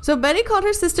 So Betty called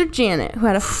her sister Janet, who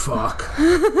had a... Fuck.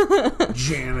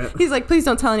 Janet. He's like, please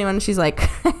don't tell anyone. And she's like...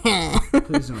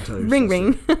 Please don't tell your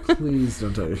ring, sister. ring. Please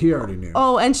don't tell you. He already knew.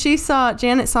 Oh, and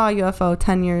Janet saw a UFO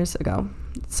 10 years ago.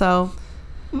 So...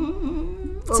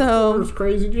 Of course,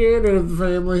 crazy Janet of the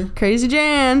family. Crazy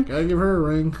Jan. Gotta give her a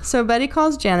ring. So Betty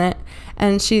calls Janet,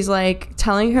 and she's like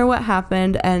telling her what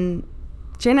happened, and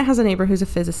Janet has a neighbor who's a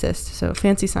physicist, so a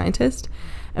fancy scientist.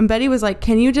 And Betty was like,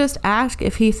 can you just ask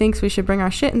if he thinks we should bring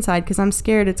our shit inside, because I'm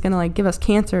scared it's gonna like give us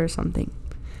cancer or something.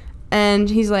 And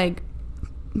he's like,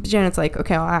 Janet's like,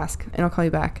 okay, I'll ask and I'll call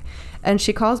you back. And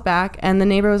she calls back, and the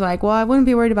neighbor was like, well, I wouldn't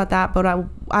be worried about that, but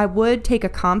I would take a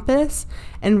compass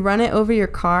and run it over your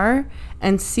car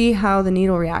and see how the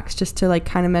needle reacts, just to like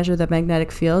kind of measure the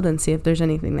magnetic field and see if there's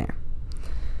anything there.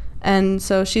 And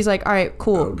so she's like, all right,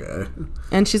 cool. Okay.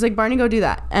 And she's like, Barney, go do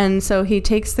that. And so he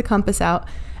takes the compass out,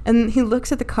 and he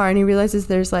looks at the car, and he realizes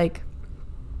there's like,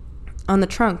 on the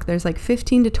trunk, there's like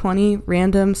 15 to 20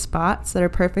 random spots that are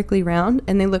perfectly round,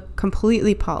 and they look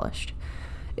completely polished.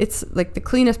 It's like the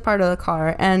cleanest part of the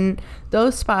car. And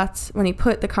those spots, when he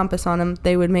put the compass on them,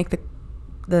 they would make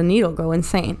the needle go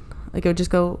insane. Like it would just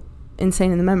go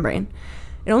insane in the membrane.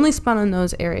 It only spun on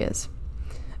those areas.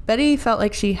 Betty felt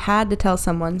like she had to tell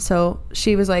someone, so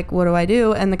she was like, what do I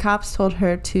do? And the cops told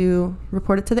her to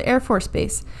report it to the Air Force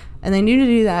Base. And they knew to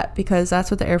do that because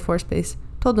that's what the Air Force Base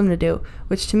told them to do,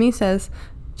 which to me says,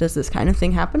 does this kind of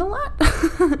thing happen a lot?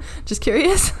 Just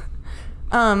curious.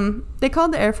 They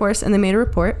called the Air Force and they made a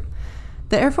report.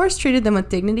 The Air Force treated them with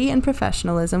dignity and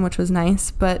professionalism, which was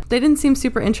nice, but they didn't seem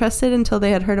super interested until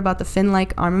they had heard about the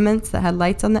fin-like armaments that had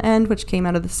lights on the end, which came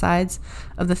out of the sides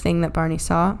of the thing that Barney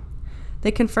saw.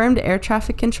 They confirmed air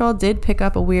traffic control did pick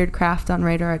up a weird craft on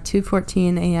radar at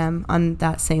 2:14 a.m. on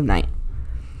that same night.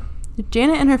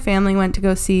 Janet and her family went to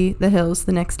go see the hills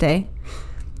the next day.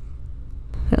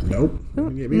 Nope.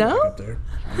 No? Up there.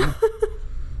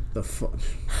 The fuck?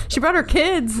 She brought her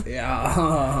kids.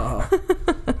 Yeah.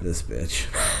 This bitch.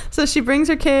 So she brings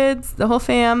her kids, the whole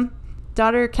fam,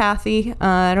 daughter Kathy.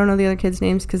 I don't know the other kids'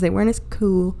 names because they weren't as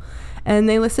cool. And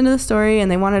they listened to the story and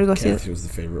they wanted to go see it. Kathy was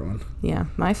the favorite one. Yeah,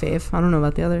 my fave. I don't know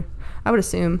about the other. I would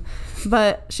assume.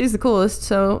 But she's the coolest,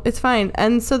 so it's fine.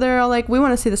 And so they're all like, we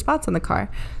want to see the spots on the car.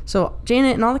 So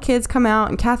Janet and all the kids come out,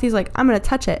 and Kathy's like, I'm going to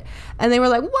touch it. And they were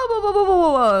like, whoa, whoa, whoa, whoa,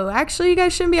 whoa, whoa. Actually, you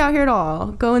guys shouldn't be out here at all.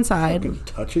 Go inside. Fucking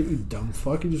touch it, you dumb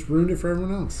fuck. You just ruined it for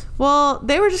everyone else. Well,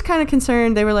 they were just kind of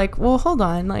concerned. They were like, well, hold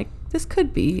on. Like, this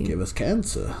could be. Give us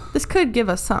cancer. This could give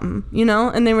us something, you know?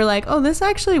 And they were like, oh, this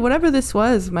actually, whatever this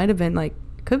was, might have been like,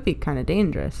 could be kind of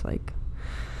dangerous. Like,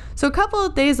 so a couple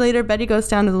of days later, Betty goes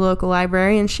down to the local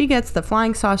library and she gets The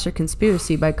Flying Saucer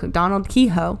Conspiracy by Donald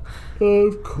Kehoe.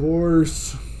 Of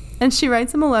course. And she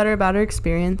writes him a letter about her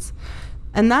experience.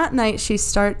 And that night, she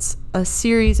starts a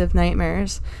series of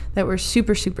nightmares that were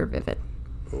super, super vivid.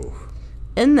 Oh.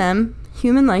 In them,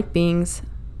 human-like beings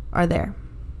are there.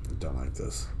 I don't like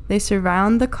this. They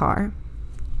surround the car.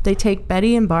 They take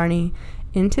Betty and Barney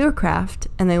into a craft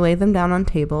and they lay them down on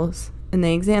tables and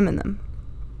they examine them.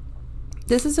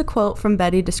 This is a quote from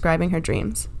Betty describing her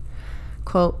dreams.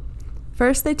 Quote,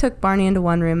 first they took Barney into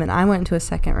one room and I went into a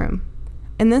second room.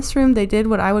 In this room, they did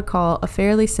what I would call a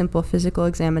fairly simple physical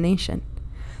examination.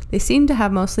 They seemed to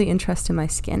have mostly interest in my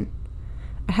skin.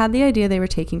 I had the idea they were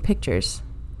taking pictures.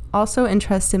 Also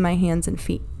interest in my hands and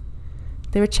feet.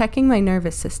 They were checking my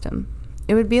nervous system.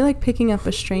 It would be like picking up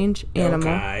a strange animal.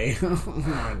 Okay.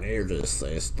 My nervous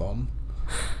system.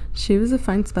 She was a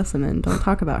fine specimen. Don't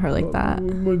talk about her like that.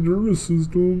 My nervous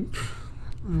system.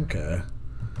 Okay.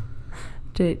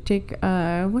 Jake,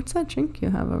 what's that drink you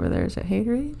have over there? Is it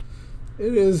Haterade?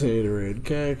 It is Haterade,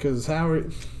 okay? Because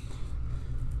Howard...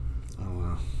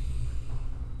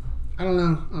 I don't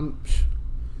know.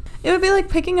 It would be like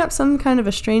picking up some kind of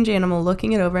a strange animal,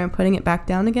 looking it over, and putting it back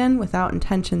down again without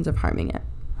intentions of harming it.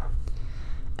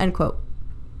 End quote.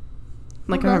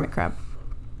 Like a hermit crab.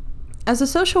 As a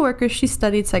social worker, she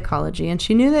studied psychology, and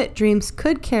she knew that dreams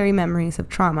could carry memories of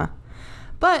trauma.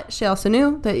 But she also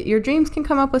knew that your dreams can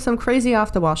come up with some crazy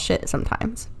off-the-wall shit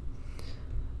sometimes.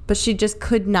 but she just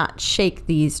could not shake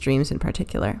these dreams in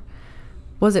particular.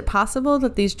 Was it possible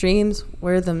that these dreams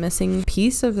were the missing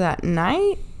piece of that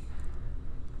night?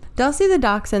 Delcy the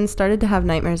dachshund started to have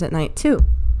nightmares at night too.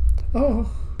 Oh.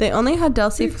 They only had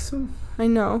Delcy. I I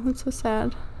know, it's so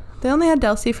sad. They only had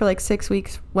Delcy for like 6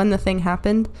 weeks when the thing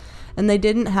happened, and they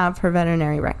didn't have her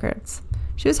veterinary records.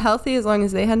 She was healthy as long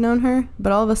as they had known her,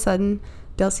 but all of a sudden,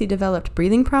 Delcy developed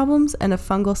breathing problems and a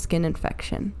fungal skin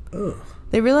infection. Ugh.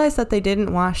 They realized that they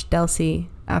didn't wash Delcy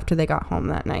after they got home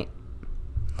that night.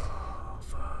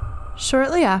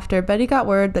 Shortly after, Betty got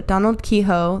word that Donald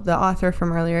Kehoe, the author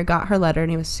from earlier, got her letter, and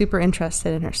he was super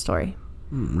interested in her story.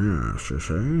 Yes, you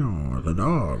say. Oh, the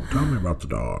dog. Tell me about the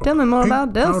dog. Tell me more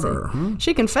about Delcy. Powder, huh?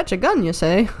 She can fetch a gun, you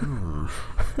say.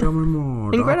 Tell me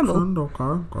more. Incredible. Dachshund,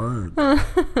 okay,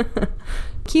 great.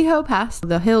 Kehoe passed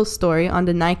the Hill story on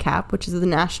to NICAP, which is the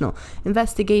National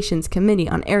Investigations Committee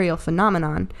on Aerial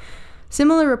Phenomenon.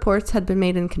 Similar reports had been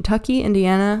made in Kentucky,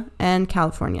 Indiana, and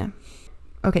California.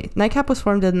 Okay, NICAP was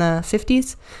formed in the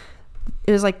 50s.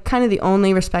 It was like kind of the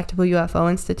only respectable UFO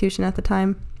institution at the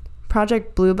time.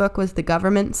 Project Blue Book was the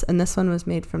government's, and this one was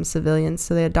made from civilians,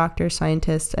 so they had doctors,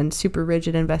 scientists, and super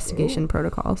rigid investigation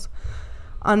protocols.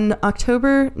 On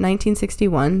October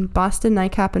 1961, Boston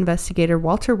NICAP investigator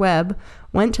Walter Webb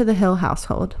went to the Hill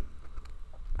household.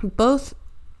 Both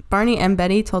Barney and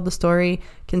Betty told the story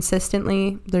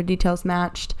consistently. Their details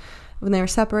matched. When they were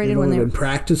separated, They've only been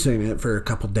practicing it for a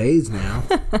couple days now.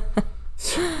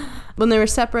 When they were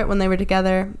separate, when they were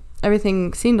together,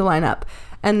 everything seemed to line up.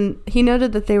 And he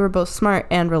noted that they were both smart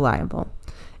and reliable.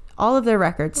 All of their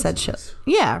records said shit.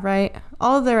 Yeah, right.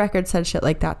 All of their records said shit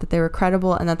like that they were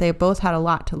credible and that they both had a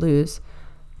lot to lose.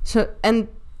 So, and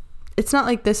it's not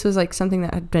like this was like something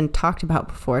that had been talked about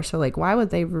before. So like, why would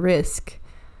they risk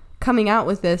coming out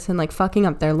with this and like fucking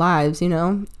up their lives, you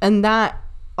know? And that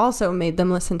also made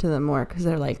them listen to them more because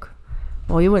they're like,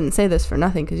 well, you wouldn't say this for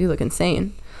nothing because you look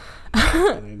insane.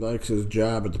 And he likes his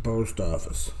job at the post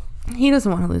office. He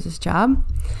doesn't want to lose his job.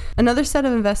 Another set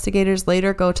of investigators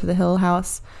later go to the Hill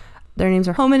house. Their names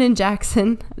are Homan and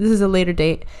Jackson. This is a later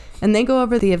date. And they go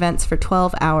over the events for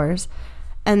 12 hours.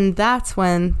 And that's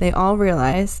when they all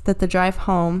realize that the drive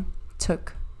home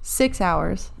took 6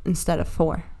 hours instead of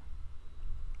 4.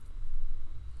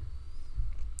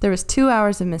 There was 2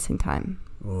 hours of missing time.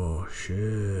 Oh,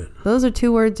 shit. Those are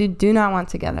 2 words you do not want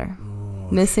together.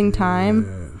 Missing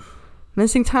time.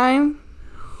 Missing time.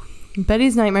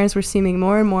 Betty's nightmares were seeming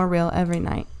more and more real every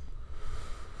night.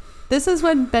 This is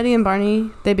when Betty and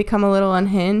Barney, they become a little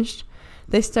unhinged.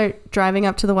 They start driving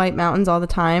up to the White Mountains all the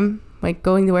time, like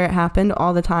going to where it happened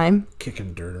all the time.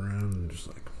 Kicking dirt around and just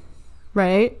like...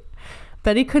 Right?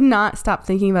 Betty could not stop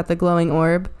thinking about the glowing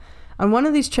orb. On one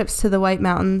of these trips to the White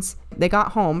Mountains, they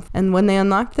got home, and when they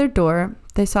unlocked their door,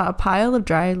 they saw a pile of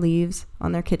dry leaves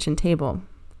on their kitchen table.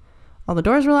 All the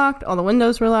doors were locked, all the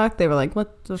windows were locked. They were like,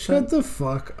 what the fuck? Shut the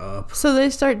fuck up. So they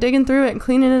start digging through it and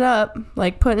cleaning it up,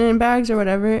 like putting it in bags or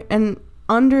whatever, and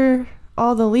under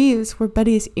all the leaves were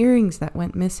Betty's earrings that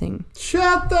went missing.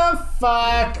 Shut the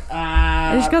fuck up.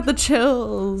 I just got the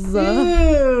chills.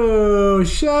 Ew,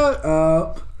 shut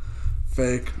up.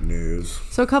 Fake news.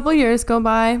 So a couple years go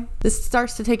by. This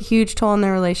starts to take a huge toll on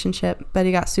their relationship.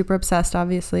 Betty got super obsessed,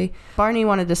 obviously. Barney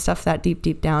wanted to stuff that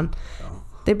deep down.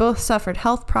 They both suffered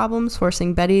health problems,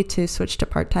 forcing Betty to switch to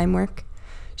part-time work.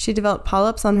 She developed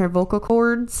polyps on her vocal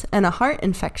cords and a heart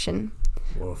infection.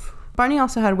 Woof. Barney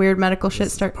also had weird medical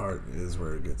This part is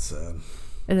where it gets sad.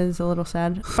 It is a little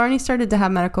sad. Barney started to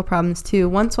have medical problems too.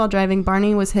 Once while driving,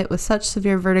 Barney was hit with such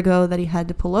severe vertigo that he had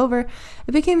to pull over.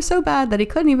 It became so bad that he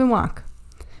couldn't even walk.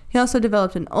 He also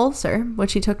developed an ulcer,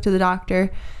 which he took to the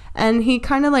doctor, and he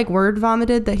kind of like word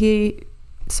vomited that he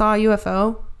saw a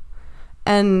UFO.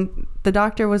 And the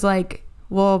doctor was like,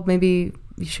 well, maybe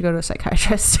you should go to a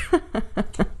psychiatrist.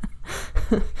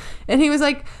 And he was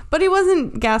like, but he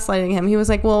wasn't gaslighting him. He was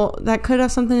like, well, that could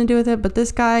have something to do with it. But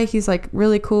this guy, he's like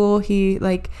really cool. He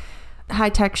like high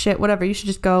tech shit, whatever. You should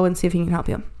just go and see if he can help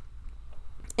you.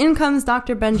 In comes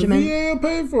Dr. Benjamin. Yeah,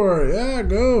 pay for it. Yeah,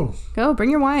 go. Go,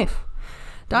 bring your wife.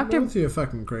 Dr. Both of you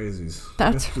fucking crazies.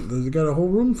 That's... They got a whole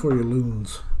room for you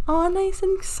loons. Oh, nice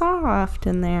and soft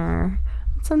in there.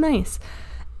 That's so nice.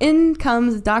 In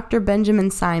comes Dr. Benjamin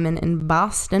Simon in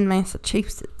Boston,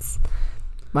 Massachusetts.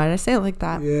 Why did I say it like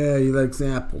that? Yeah, he likes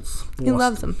apples. He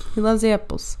loves them. He loves the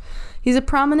apples. He's a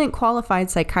prominent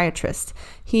qualified psychiatrist.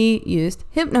 He used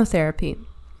hypnotherapy.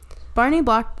 Barney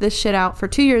blocked this shit out for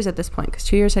 2 years at this point, because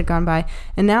 2 years had gone by,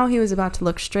 and now he was about to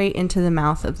look straight into the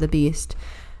mouth of the beast.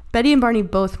 Betty and Barney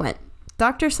both went.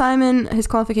 Dr. Simon, his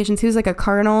qualifications, he was like a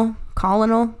colonel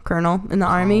in the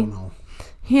army.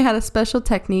 He had a special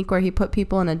technique where he put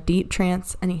people in a deep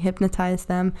trance and he hypnotized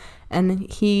them,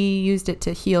 and he used it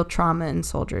to heal trauma in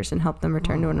soldiers and help them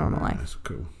return to a normal life. That's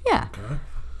cool. Yeah. Okay.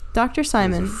 Dr.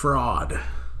 Simon. He's a fraud.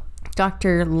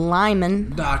 Dr.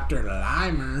 Lyman. Dr.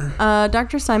 Limer.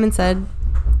 Dr. Simon said,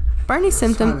 Barney's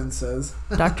symptoms. Simon says.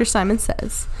 Dr. Simon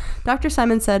says. Dr.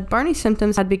 Simon said Barney's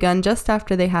symptoms had begun just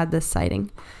after they had this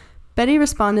sighting. Betty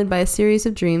responded by a series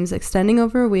of dreams extending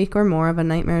over a week or more of a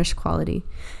nightmarish quality.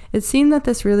 It seemed that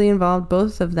this really involved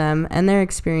both of them and their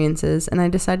experiences, and I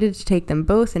decided to take them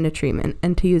both into treatment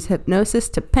and to use hypnosis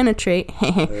to penetrate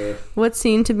what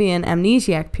seemed to be an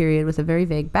amnesiac period with a very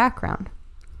vague background.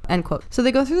 End quote. So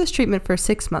they go through this treatment for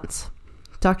 6 months.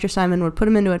 Dr. Simon would put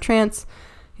him into a trance.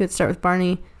 He would start with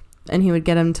Barney, and he would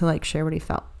get him to like share what he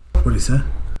felt. What did he say?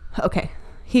 Okay.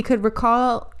 He could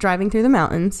recall driving through the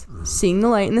mountains, seeing the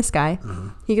light in the sky.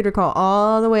 He could recall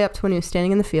all the way up to when he was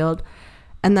standing in the field.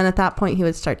 And then at that point, he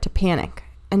would start to panic.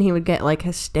 And he would get like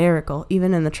hysterical,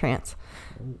 even in the trance.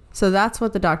 So that's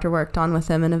what the doctor worked on with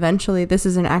him. And eventually, this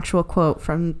is an actual quote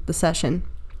from the session.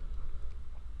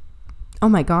 Oh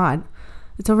my God.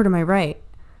 It's over to my right.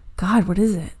 God, what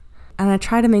is it? And I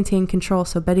try to maintain control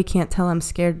so Betty can't tell I'm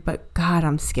scared, but God,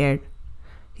 I'm scared.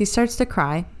 He starts to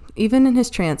cry. Even in his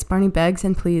trance, Barney begs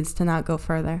and pleads to not go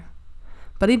further.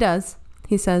 But he does.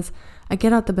 He says, I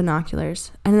get out the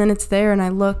binoculars, and then it's there, and I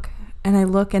look,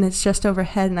 and it's just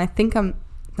overhead, and I think I'm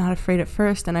not afraid at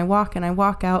first, and I walk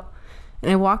out,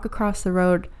 and I walk across the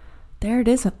road. There it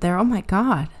is up there. Oh my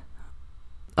God.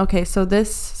 Okay, so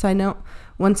this, side note,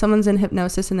 when someone's in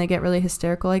hypnosis and they get really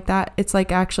hysterical like that, it's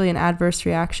like actually an adverse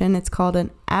reaction. It's called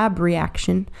an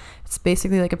abreaction. It's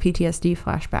basically like a PTSD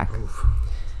flashback. Oof.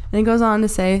 And he goes on to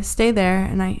say, stay there,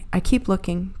 and I keep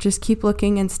looking. Just keep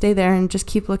looking and stay there and just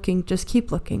keep looking. Just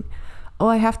keep looking. Oh,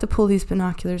 I have to pull these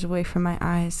binoculars away from my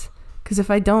eyes, because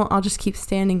if I don't, I'll just keep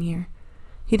standing here.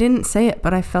 He didn't say it,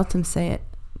 but I felt him say it.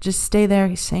 Just stay there,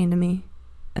 he's saying to me.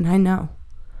 And I know.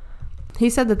 He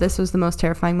said that this was the most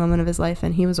terrifying moment of his life,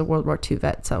 and he was a World War II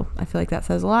vet, so I feel like that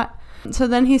says a lot. So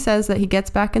then he says that he gets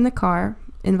back in the car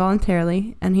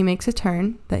involuntarily, and he makes a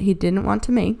turn that he didn't want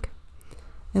to make.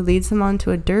 It leads him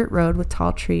onto a dirt road with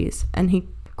tall trees, and he,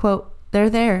 quote, they're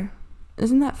there.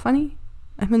 Isn't that funny?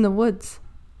 I'm in the woods.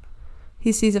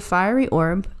 He sees a fiery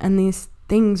orb, and these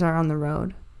things are on the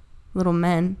road. Little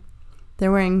men.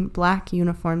 They're wearing black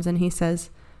uniforms, and he says,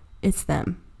 it's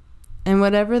them. And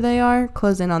whatever they are,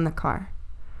 close in on the car.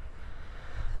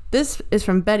 This is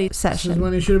from Betty's session. This is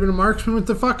when he should have been a marksman with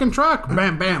the fucking truck.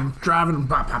 Bam, bam, driving,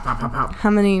 pop, pop, pop, pop, pop. How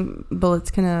many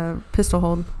bullets can a pistol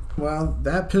hold? Well,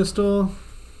 that pistol,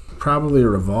 probably a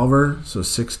revolver, so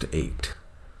 6 to 8.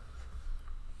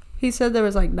 He said there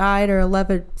was like 9 or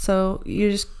 11, so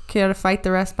you just gotta fight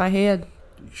the rest by hand.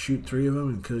 You shoot 3 of them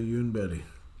and kill you and Betty.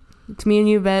 It's me and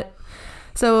you, Bet.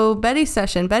 So Betty's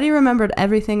session. Betty remembered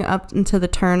everything up until the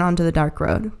turn onto the dark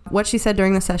road. What she said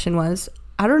during the session was,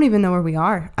 I don't even know where we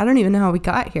are. I don't even know how we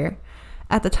got here.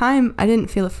 At the time, I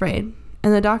didn't feel afraid.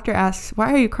 And the doctor asks,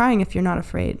 why are you crying if you're not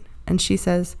afraid? And she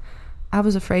says, I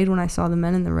was afraid when I saw the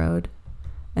men in the road.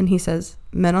 And he says,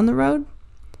 men on the road?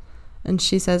 And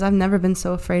she says, I've never been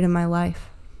so afraid in my life.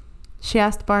 She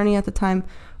asked Barney at the time,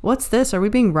 what's this? Are we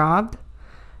being robbed?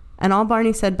 And all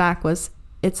Barney said back was,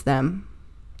 it's them.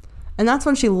 And that's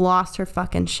when she lost her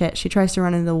fucking shit. She tries to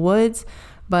run into the woods,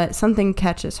 but something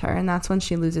catches her, and that's when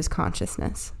she loses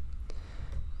consciousness.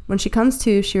 When she comes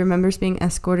to, she remembers being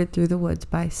escorted through the woods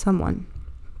by someone.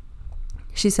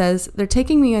 She says, they're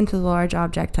taking me into the large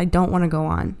object I don't want to go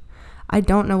on. I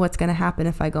don't know what's going to happen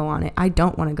if I go on it. I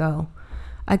don't want to go.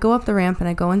 I go up the ramp and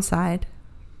I go inside.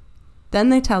 Then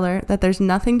they tell her that there's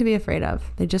nothing to be afraid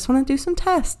of. They just want to do some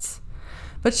tests.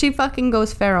 But she fucking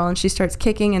goes feral and she starts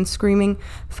kicking and screaming,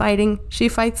 fighting. She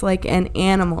fights like an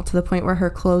animal to the point where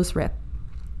her clothes rip.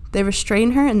 They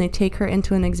restrain her and they take her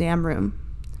into an exam room.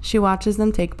 She watches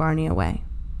them take Barney away.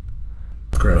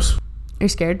 Gross. You're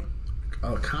scared?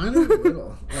 Oh, kind of a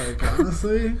little. Like,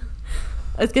 honestly.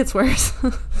 It gets worse.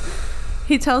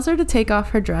 He tells her to take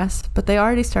off her dress, but they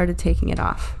already started taking it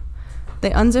off.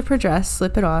 They unzip her dress,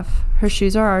 slip it off. Her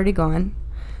shoes are already gone.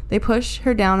 They push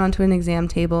her down onto an exam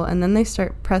table, and then they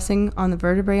start pressing on the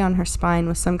vertebrae on her spine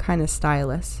with some kind of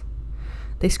stylus.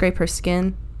 They scrape her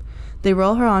skin. They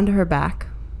roll her onto her back.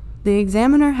 The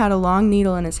examiner had a long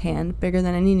needle in his hand, bigger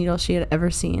than any needle she had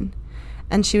ever seen.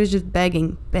 And she was just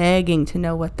begging to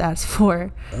know what that's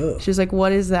for. Oh. She was like,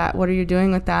 what is that? What are you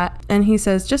doing with that? And he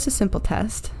says, just a simple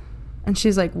test. And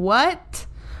she's like, what?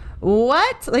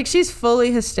 What? Like, she's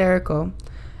fully hysterical.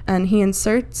 And he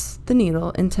inserts the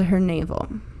needle into her navel.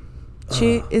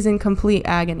 She is in complete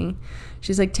agony.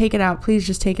 She's like, take it out. Please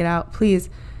just take it out. Please.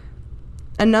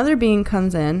 Another being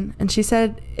comes in, and she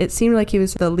said it seemed like he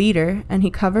was the leader, and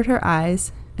he covered her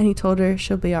eyes, and he told her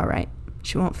she'll be all right.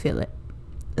 She won't feel it.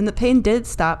 And the pain did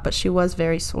stop, but she was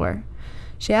very sore.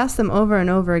 She asked them over and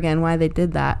over again why they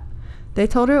did that. They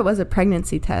told her it was a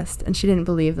pregnancy test, and she didn't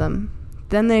believe them.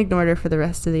 Then they ignored her for the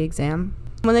rest of the exam.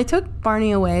 When they took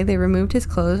Barney away, they removed his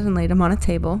clothes and laid him on a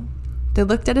table. They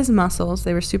looked at his muscles.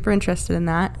 They were super interested in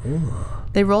that. Ooh.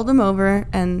 They rolled him over,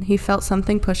 and he felt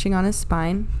something pushing on his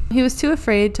spine. He was too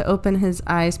afraid to open his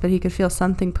eyes, but he could feel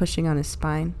something pushing on his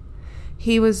spine.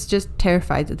 He was just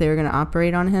terrified that they were going to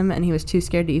operate on him, and he was too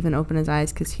scared to even open his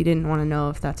eyes because he didn't want to know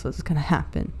if that's what was going to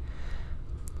happen.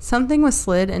 Something was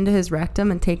slid into his rectum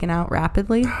and taken out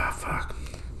rapidly. Ah, fuck.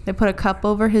 They put a cup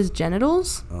over his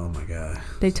genitals. Oh, my God.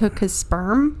 They took his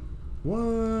sperm.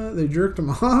 What? They jerked him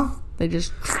off? They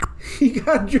just... He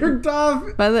got jerked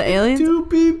off by the aliens? 2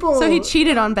 people. So he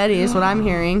cheated on Betty is what I'm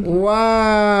hearing.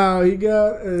 Wow.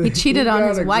 He cheated on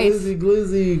his wife.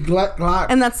 Glizzy, glock, glock.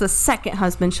 And that's the second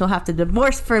husband she'll have to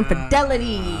divorce for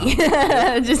infidelity.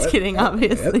 Just kidding,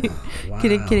 obviously. Wow.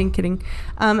 Kidding.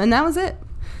 And that was it.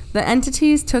 The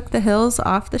entities took the Hills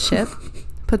off the ship,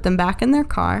 put them back in their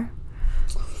car.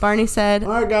 Barney said...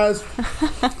 All right, guys.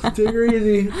 Take her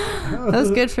easy. That was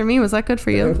good for me. Was that good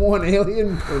for you? One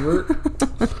alien pervert.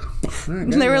 Right,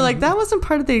 they were like, that wasn't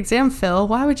part of the exam, Phil.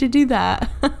 Why would you do that?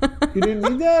 You didn't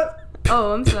need that?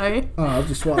 Oh, I'm sorry. Oh, I'll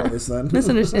just swallow this then.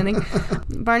 Misunderstanding.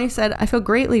 Barney said, I feel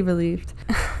greatly relieved.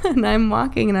 And I'm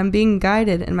walking and I'm being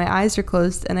guided and my eyes are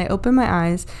closed and I open my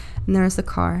eyes and there's the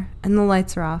car and the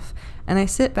lights are off. And I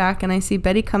sit back and I see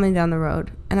Betty coming down the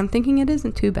road. And I'm thinking it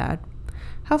isn't too bad.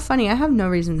 How funny. I have no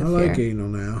reason to fear. I like anal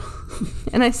now.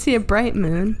 And I see a bright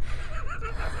moon.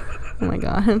 Oh my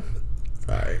God.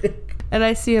 Sorry. And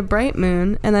I see a bright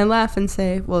moon and I laugh and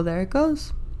say, well, there it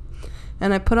goes.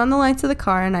 And I put on the lights of the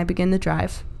car and I begin to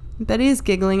drive. Betty is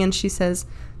giggling and she says,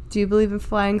 do you believe in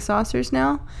flying saucers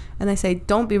now? And I say,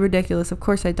 don't be ridiculous. Of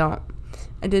course I don't.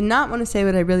 I did not want to say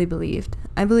what I really believed.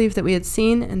 I believed that we had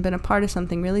seen and been a part of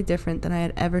something really different than I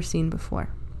had ever seen before.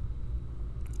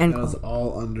 And that was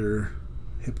all under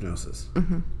hypnosis.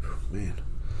 Mm-hmm. Man.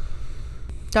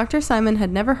 Dr. Simon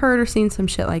had never heard or seen some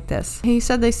shit like this. He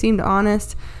said they seemed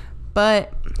honest,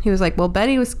 but he was like, well,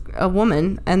 Betty was a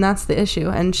woman, and that's the issue.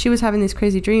 And she was having these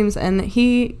crazy dreams, and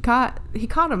he caught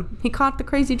him. He caught the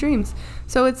crazy dreams.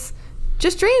 So it's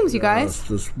just dreams, you guys.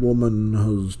 This woman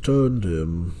has turned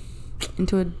him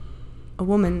into a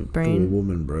woman brain. A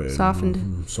woman brain. Softened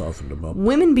him up.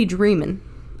 Women be dreaming.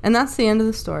 And that's the end of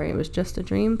the story. It was just a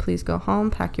dream. Please go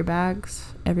home, pack your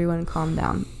bags. Everyone calm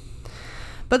down.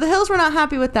 But the Hills were not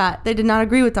happy with that. They did not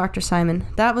agree with Dr. Simon.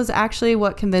 That was actually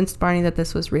what convinced Barney that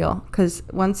this was real. Because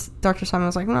once Dr. Simon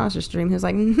was like, no, it's just a dream. He was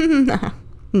like,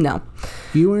 no.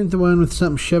 You weren't the one with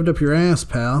something shoved up your ass,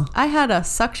 pal. I had a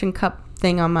suction cup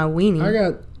thing on my weenie.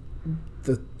 I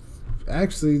got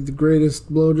actually the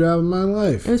greatest blowjob of my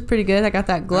life. It was pretty good. I got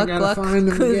that gluck gluck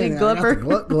glizzy glupper.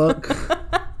 Gluck gluck.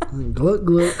 Gluck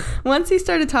gluck. Once he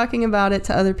started talking about it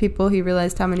to other people, he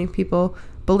realized how many people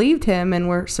believed him and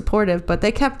were supportive, but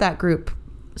they kept that group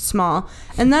small,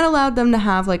 and that allowed them to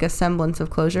have like a semblance of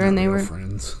closure. Not and they real were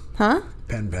friends. Huh?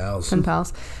 Pen pals.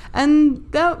 And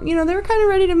that, they were kind of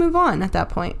ready to move on at that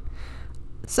point.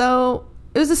 So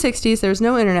it was the 60s. There was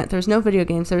no internet. There was no video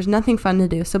games. There was nothing fun to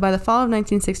do. So by the fall of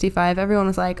 1965, everyone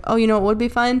was like, oh, you know what would be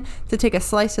fun? To take a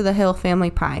slice of the Hill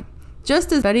family pie.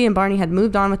 Just as Betty and Barney had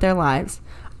moved on with their lives,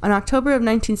 on October of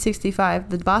 1965,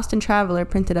 the Boston Traveler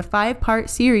printed a 5-part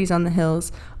series on the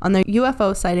Hills on their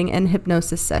UFO sighting and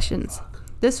hypnosis sessions.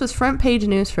 This was front page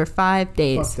news for 5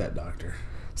 days. Fuck that doctor.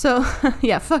 So,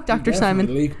 yeah, fuck Dr. Simon.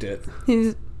 He leaked it.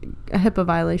 He's a HIPAA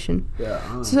violation.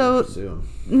 Yeah. So,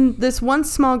 this one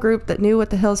small group that knew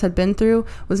what the Hills had been through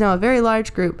was now a very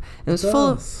large group. It was full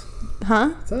of...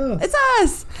 Huh? It's us. It's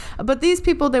us! But these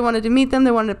people, they wanted to meet them. They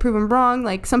wanted to prove them wrong.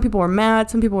 Like, some people were mad.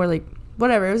 Some people were like...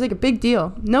 whatever. It was like a big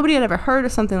deal. Nobody had ever heard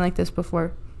of something like this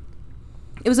before.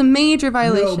 It was a major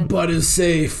violation. No butt is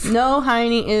safe. No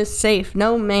hiney is safe.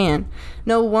 No man,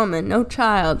 no woman, no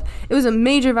child. It was a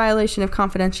major violation of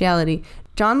confidentiality.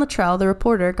 John Luttrell, the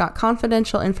reporter, got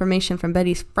confidential information from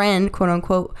Betty's friend, quote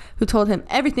unquote, who told him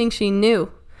everything she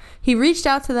knew. He reached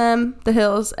out to them, the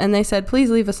Hills, and they said, please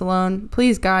leave us alone.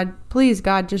 Please, God,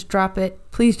 just drop it.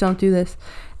 Please don't do this.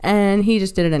 And he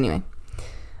just did it anyway.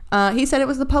 He said it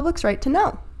was the public's right to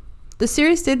know. The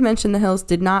series did mention the Hills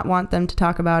did not want them to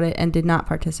talk about it and did not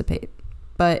participate.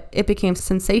 But it became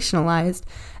sensationalized,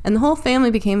 and the whole family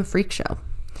became a freak show.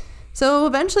 So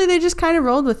eventually they just kind of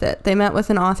rolled with it. They met with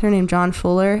an author named John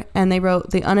Fuller, and they wrote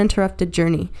The Uninterrupted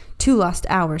Journey, 2 Lost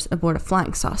Hours Aboard a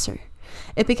Flying Saucer.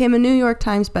 It became a New York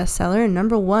Times bestseller and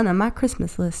number 1 on my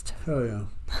Christmas list. Hell yeah.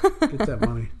 Get that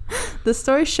money. The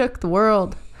story shook the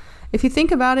world. If you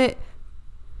think about it,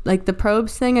 like the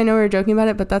probes thing, I know we were joking about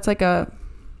it, but that's like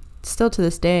still to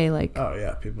this day, like, Oh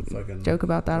yeah, people fucking joke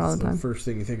about that all the time. First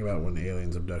thing you think about when the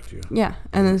aliens abduct you. Yeah,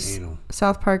 and there's Anal.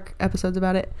 South Park episodes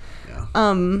about it. Yeah.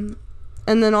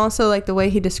 And then also like the way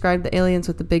he described the aliens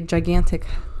with the big gigantic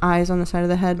eyes on the side of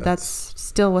the head, that's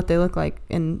still what they look like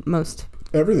in most.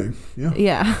 Everything. Yeah.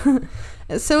 Yeah.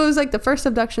 So it was like the first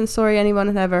abduction story anyone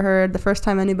had ever heard, the first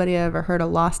time anybody ever heard a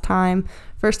lost time,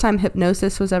 first time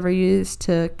hypnosis was ever used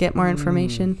to get more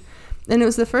information. And it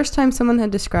was the first time someone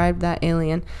had described that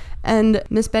alien. And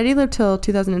Miss Betty lived till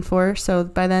 2004, so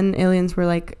by then aliens were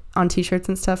like on t-shirts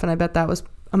and stuff, and I bet that was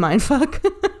a mindfuck.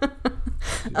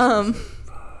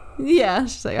 Yeah,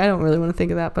 she's like, I don't really want to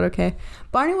think of that, but okay.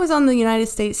 Barney was on the United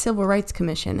States Civil Rights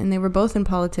Commission, and they were both in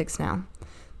politics now.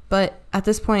 But at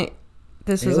this point,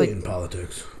 this was like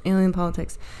alien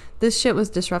politics. This shit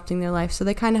was disrupting their life, so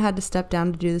they kind of had to step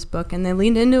down to do this book, and they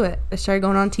leaned into it. They started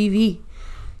going on TV.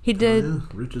 He did. Yeah,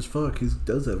 rich as fuck. He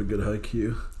does have a good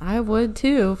IQ. I would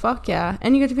too. Fuck yeah.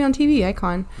 And you get to be on TV,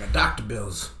 icon. Got doctor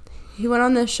bills. He went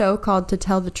on this show called To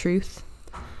Tell the Truth,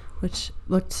 which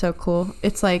looked so cool.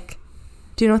 It's like,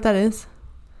 do you know what that is?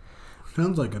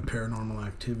 Sounds like a Paranormal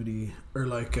Activity, or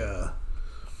like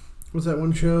what's that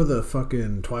one show? The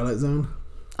fucking Twilight Zone.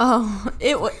 Oh,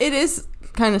 it is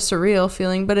kind of surreal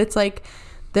feeling, but it's like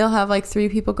they'll have like 3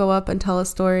 people go up and tell a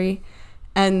story,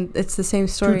 and it's the same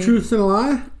story. 2 truths and a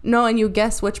lie? No, and you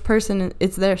guess which person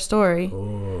it's their story.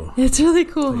 Oh, it's really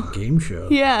cool. it's like a game show.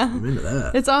 Yeah, I'm into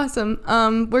that. It's awesome.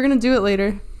 We're gonna do it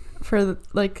later for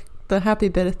the happy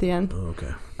bit at the end. Oh,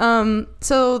 okay.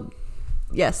 So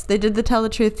yes, they did the Tell the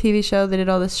Truth TV show. They did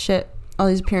all this shit, all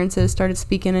these appearances, started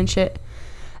speaking and shit.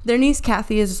 Their niece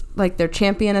Kathy is like their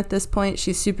champion at this point.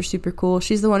 She's super, super cool.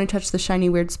 She's the one who touched the shiny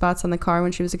weird spots on the car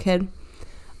when she was a kid.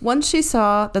 Once she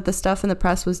saw that the stuff in the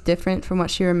press was different from what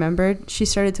she remembered, she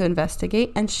started to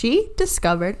investigate, and she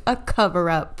discovered a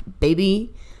cover-up,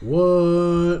 baby.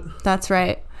 What? That's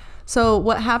right. So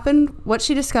what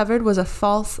she discovered was a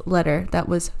false letter that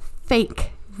was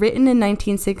fake, written in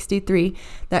 1963,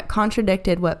 that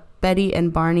contradicted what Betty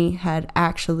and Barney had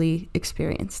actually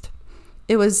experienced.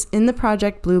 It was in the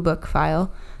Project Blue Book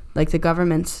file, like the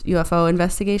government's UFO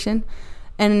investigation,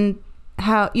 and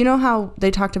how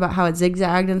they talked about how it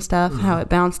zigzagged and stuff, how it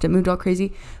bounced, it moved all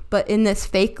crazy. But in this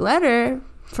fake letter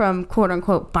from quote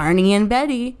unquote Barney and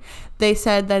Betty, they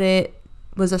said that it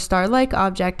was a star-like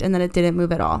object and that it didn't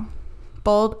move at all.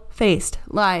 Bold-faced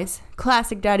lies.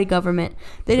 Classic daddy government.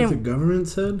 That's what the government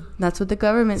said? That's what the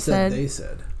government said. They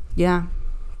said. Yeah.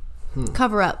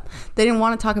 Cover up. They didn't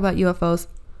want to talk about UFOs,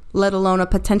 let alone a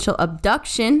potential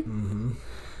abduction. Mm-hmm.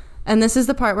 And this is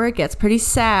the part where it gets pretty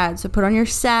sad, so put on your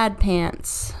sad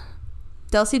pants.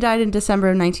 Delcy died in December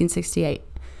of 1968.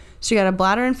 She got a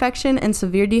bladder infection and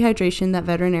severe dehydration that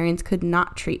veterinarians could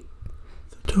not treat.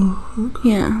 The dog.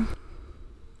 Yeah.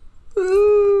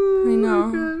 Ooh, I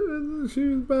know. She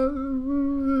was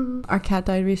about... Our cat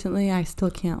died recently. I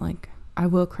still can't, I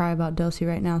will cry about Delcy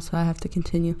right now, so I have to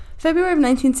continue. February of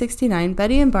 1969,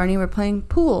 Betty and Barney were playing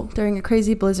pool during a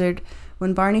crazy blizzard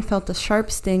when Barney felt a sharp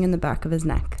sting in the back of his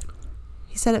neck.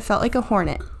 He said it felt like a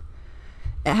hornet.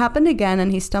 It happened again,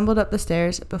 and he stumbled up the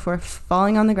stairs before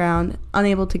falling on the ground,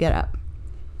 unable to get up.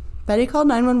 Betty called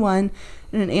 911,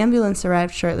 and an ambulance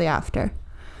arrived shortly after.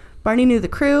 Barney knew the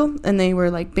crew, and they were,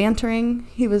 bantering.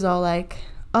 He was all like,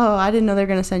 oh, I didn't know they were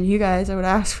going to send you guys. I would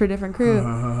ask for a different crew.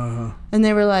 And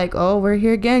they were like, oh, we're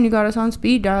here again. You got us on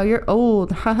speed dial. You're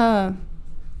old. Haha.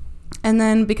 And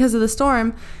then because of the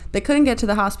storm, they couldn't get to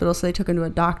the hospital, so they took him to a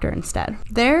doctor instead.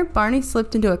 There, Barney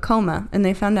slipped into a coma, and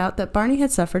they found out that Barney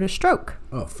had suffered a stroke.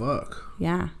 Oh, fuck.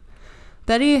 Yeah.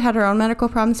 Betty had her own medical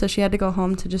problems, so she had to go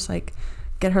home to just,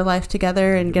 get her life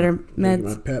together and get her meds.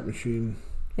 My PAP machine.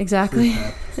 Exactly.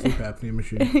 Sleep apnea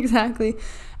machine. Exactly.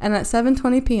 And at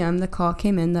 7:20 p.m., the call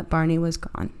came in that Barney was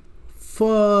gone.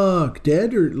 Fuck.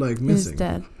 Dead or, missing?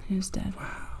 He was dead.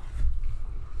 Wow.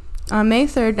 On May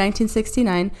 3rd,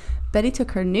 1969, Betty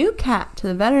took her new cat to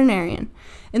the veterinarian.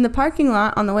 In the parking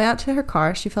lot, on the way out to her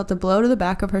car, she felt a blow to the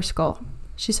back of her skull.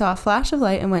 She saw a flash of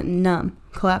light and went numb,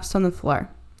 collapsed on the floor.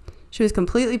 She was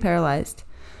completely paralyzed.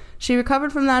 She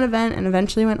recovered from that event and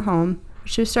eventually went home.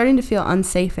 She was starting to feel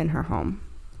unsafe in her home.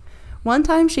 One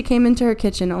time, she came into her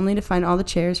kitchen only to find all the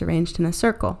chairs arranged in a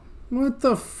circle. What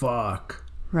the fuck?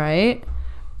 Right?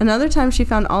 Another time, she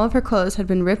found all of her clothes had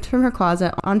been ripped from her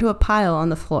closet onto a pile on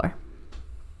the floor.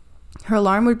 Her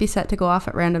alarm would be set to go off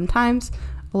at random times.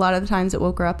 A lot of the times, it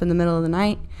woke her up in the middle of the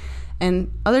night.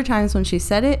 And other times when she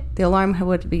said it, the alarm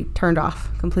would be turned off,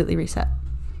 completely reset.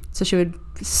 So she would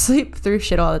sleep through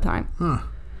shit all the time.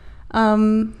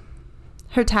 Huh.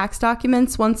 Her tax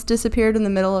documents once disappeared in the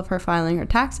middle of her filing her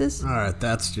taxes. All right,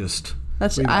 that's just...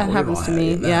 That we've happens all to had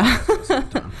me, it. yeah. That's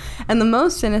just time. And the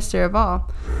most sinister of all,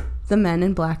 the men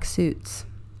in black suits.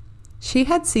 She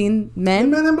had seen men...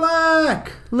 Men in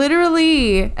Black!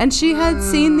 Literally. And she had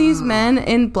seen these men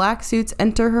in black suits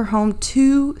enter her home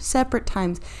 2 separate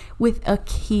times with a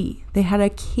key. They had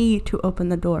a key to open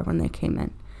the door when they came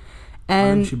in. Why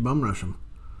And didn't she bum rush him?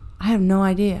 I have no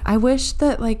idea. I wish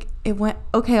that, like, it went...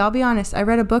 Okay, I'll be honest. I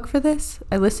read a book for this.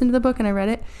 I listened to the book and I read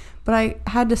it. But I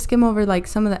had to skim over, like,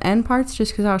 some of the end parts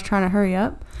just because I was trying to hurry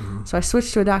up. So I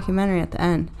switched to a documentary at the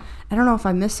end. I don't know if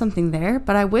I missed something there,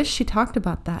 but I wish she talked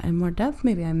about that in more depth.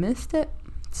 Maybe I missed it.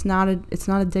 It's not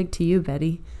a dig to you,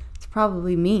 Betty. It's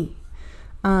probably me.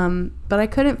 But I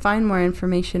couldn't find more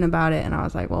information about it, and I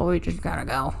was like, well, we just gotta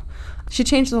go. She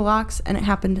changed the locks, and it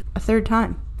happened a 3rd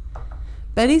time.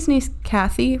 Betty's niece,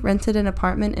 Kathy, rented an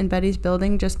apartment in Betty's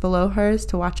building just below hers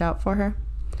to watch out for her.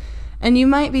 And you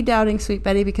might be doubting Sweet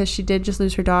Betty because she did just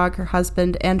lose her dog, her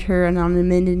husband, and her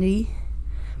anonymity.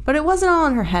 But it wasn't all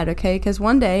in her head, okay? Because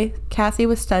one day, Kathy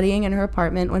was studying in her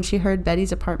apartment when she heard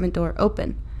Betty's apartment door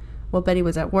open while Betty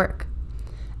was at work.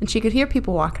 And she could hear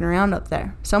people walking around up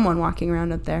there, someone walking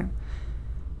around up there.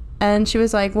 And she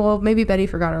was like, well, maybe Betty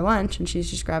forgot her lunch, and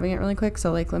she's just grabbing it really quick,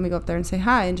 so, like, let me go up there and say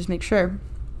hi and just make sure.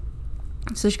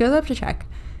 So she goes up to check,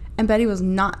 and Betty was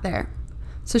not there.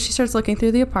 So she starts looking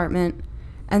through the apartment,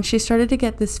 and she started to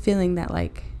get this feeling that,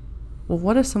 like, well,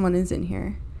 what if someone is in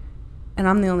here? And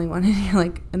I'm the only one in here,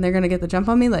 like, and they're going to get the jump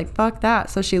on me? Like, fuck that.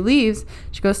 So she leaves.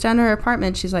 She goes down to her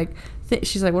apartment. She's like,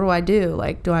 what do I do?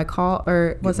 Like, do I call,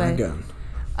 or was Get my I... gun.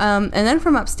 And then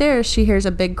from upstairs, she hears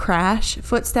a big crash,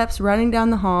 footsteps running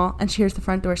down the hall, and she hears the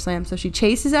front door slam. So she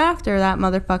chases after that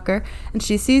motherfucker, and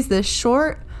she sees this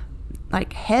short,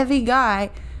 like, heavy guy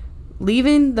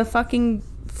leaving the fucking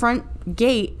front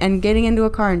gate and getting into a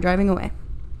car and driving away.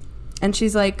 And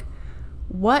she's like,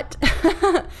 what?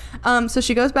 So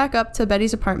she goes back up to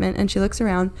Betty's apartment, and she looks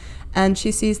around, and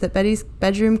she sees that Betty's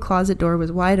bedroom closet door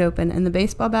was wide open, and the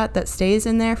baseball bat that stays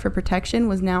in there for protection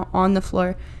was now on the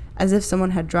floor, as if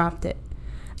someone had dropped it.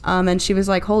 And she was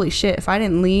like, holy shit, if I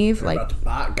didn't leave, They're like,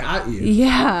 about to got you.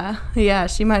 yeah,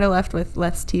 she might have left with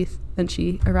less teeth than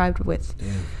she arrived with.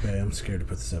 Damn, babe, I'm scared to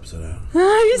put this episode out.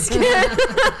 Are you scared?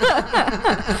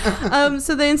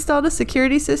 So they installed a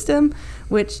security system,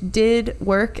 which did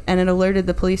work, and it alerted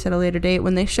the police at a later date.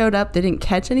 When they showed up, they didn't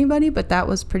catch anybody, but that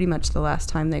was pretty much the last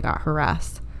time they got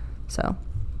harassed. So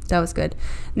that was good.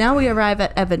 Now we arrive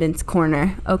at evidence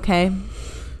corner, okay?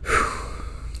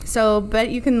 So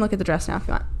Betty, you can look at the dress now if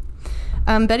you want.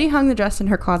 Betty hung the dress in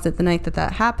her closet the night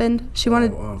that happened. She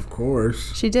wanted... Oh, of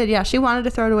course. She did, yeah. She wanted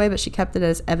to throw it away, but she kept it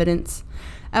as evidence.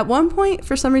 At one point,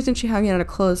 for some reason, she hung it on a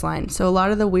clothesline, so a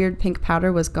lot of the weird pink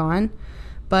powder was gone,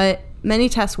 but many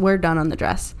tests were done on the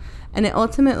dress, and it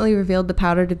ultimately revealed the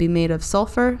powder to be made of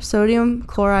sulfur, sodium,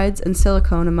 chlorides, and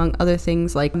silicone, among other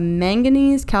things like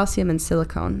manganese, calcium, and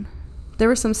silicone. There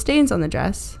were some stains on the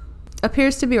dress.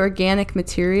 Appears to be organic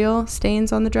material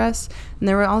stains on the dress, and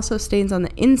there were also stains on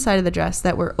the inside of the dress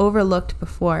that were overlooked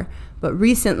before but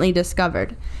recently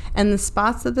discovered. And the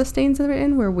spots that the stains were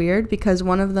in were weird because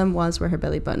one of them was where her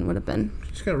belly button would have been.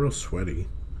 She just got real sweaty.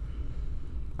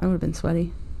 I would have been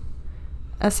sweaty.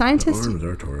 A The scientist, arms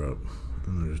are tore up.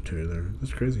 And they're just tear there.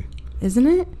 That's crazy. isn't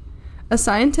it? A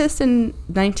scientist in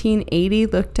 1980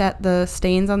 looked at the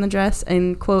stains on the dress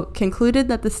and, quote, concluded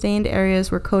that the stained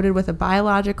areas were coated with a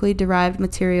biologically derived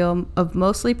material of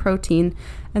mostly protein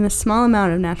and a small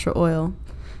amount of natural oil.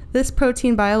 This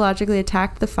protein biologically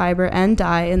attacked the fiber and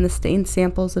dye in the stained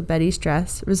samples of Betty's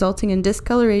dress, resulting in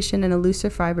discoloration and a looser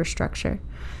fiber structure.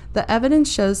 The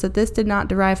evidence shows that this did not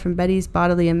derive from Betty's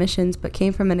bodily emissions but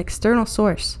came from an external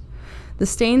source. The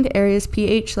stained area's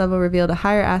pH level revealed a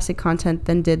higher acid content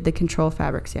than did the control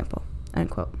fabric sample,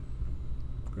 end quote.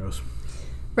 Gross.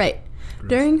 Right.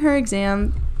 During her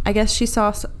exam, I guess she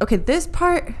saw... Okay, this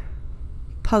part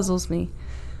puzzles me.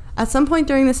 At some point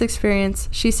during this experience,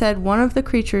 she said one of the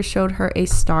creatures showed her a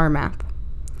star map.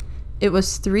 It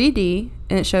was 3D,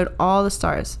 and it showed all the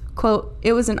stars. Quote,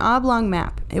 it was an oblong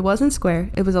map. It wasn't square.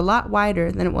 It was a lot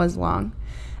wider than it was long.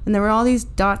 And there were all these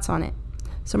dots on it.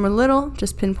 Some were little,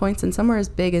 just pinpoints, and some were as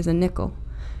big as a nickel.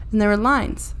 And there were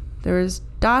lines. There was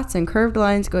dots and curved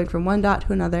lines going from one dot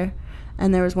to another,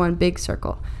 and there was one big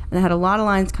circle. And it had a lot of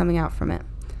lines coming out from it.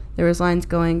 There was lines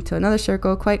going to another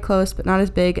circle, quite close, but not as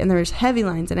big, and there was heavy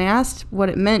lines. And I asked what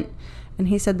it meant, and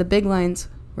he said the big lines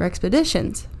were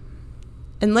expeditions.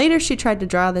 And later she tried to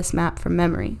draw this map from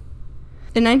memory.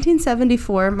 In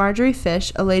 1974, Marjorie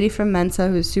Fish, a lady from Mensa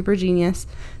who's super genius,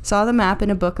 saw the map in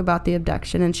a book about the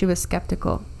abduction and she was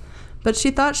skeptical. But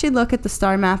she thought she'd look at the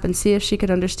star map and see if she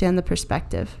could understand the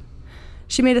perspective.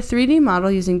 She made a 3D model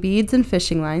using beads and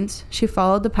fishing lines. She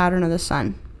followed the pattern of the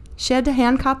sun. She had to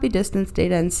hand copy distance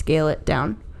data and scale it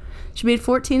down. She made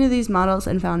 14 of these models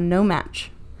and found no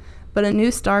match. But a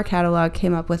new star catalog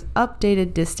came up with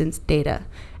updated distance data,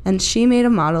 and she made a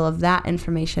model of that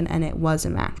information and it was a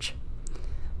match.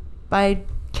 By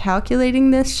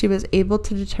calculating this, she was able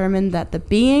to determine that the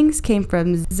beings came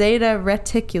from Zeta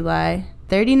Reticuli,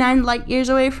 39 light years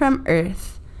away from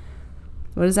Earth.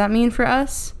 What does that mean for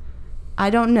us? I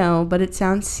don't know, but it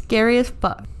sounds scary as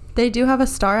fuck. They do have a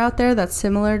star out there that's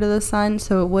similar to the sun,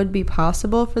 so it would be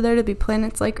possible for there to be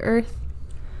planets like Earth.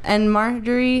 And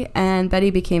Marjorie and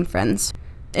Betty became friends.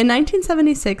 In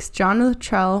 1976, John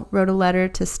Luttrell wrote a letter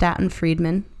to Stanton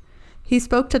Friedman. He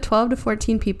spoke to 12 to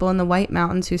 14 people in the White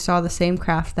Mountains who saw the same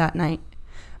craft that night,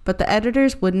 but the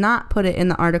editors would not put it in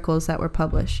the articles that were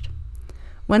published.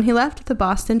 When he left the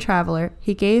Boston Traveler,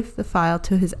 he gave the file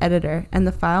to his editor, and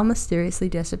the file mysteriously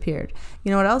disappeared.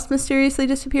 You know what else mysteriously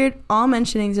disappeared? All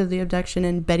mentionings of the abduction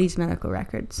in Betty's medical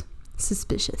records.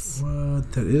 Suspicious.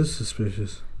 What? That is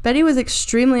suspicious. Betty was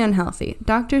extremely unhealthy.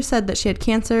 Doctors said that she had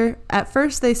cancer. At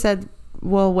first they said,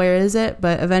 well, where is it?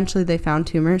 But eventually they found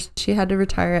tumors. She had to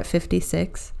retire at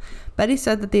 56. Betty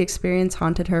said that the experience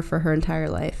haunted her for her entire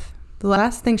life. The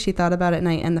last thing she thought about at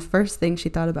night and the first thing she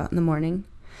thought about in the morning.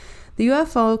 The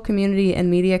UFO community and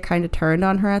media kind of turned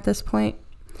on her at this point.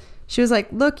 She was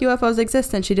like, look, UFOs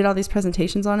exist, and she did all these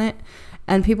presentations on it,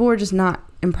 and people were just not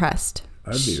impressed.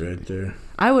 I'd be right there.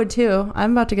 I would too.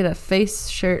 I'm about to get a face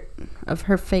shirt of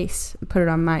her face and put it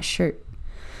on my shirt.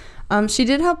 She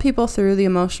did help people through the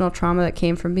emotional trauma that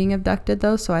came from being abducted,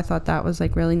 though, so I thought that was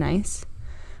like really nice.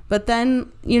 But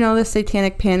then, you know, the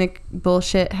satanic panic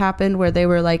bullshit happened where they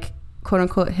were like, quote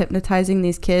unquote, hypnotizing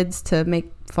these kids to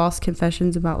make false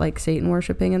confessions about like Satan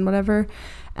worshiping and whatever.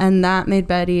 And that made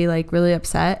Betty like really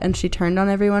upset, and she turned on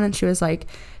everyone and she was like,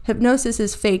 hypnosis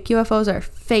is fake. UFOs are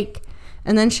fake.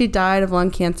 And then she died of lung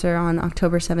cancer on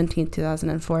October 17th,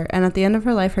 2004. And at the end of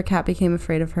her life, her cat became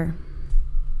afraid of her.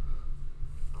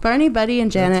 Barney, Betty,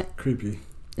 and Janet. That's creepy.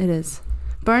 It is.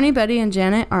 Barney, Betty, and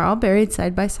Janet are all buried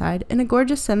side by side in a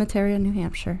gorgeous cemetery in New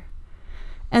Hampshire.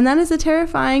 And that is a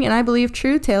terrifying and I believe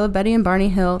true tale of Betty and Barney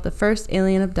Hill, the first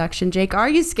alien abduction. Jake, are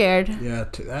you scared? Yeah,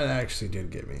 that actually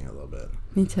did get me a little bit.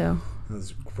 Me too. That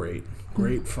was great.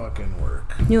 Great fucking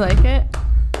work. You like it?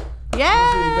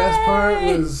 Yeah. The best part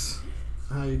was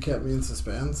how you kept me in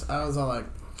suspense. I was all like,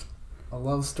 a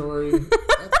love story?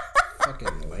 That's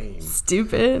fucking lame.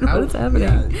 Stupid. What is happening?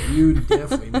 Yeah, you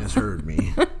definitely misheard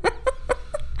me.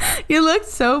 You looked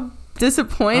so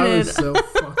disappointed. I was so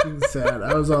fucking sad.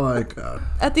 I was all like...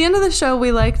 At the end of the show,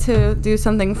 we like to do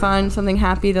something fun, something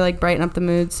happy to like brighten up the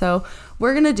mood. So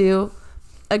we're going to do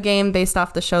a game based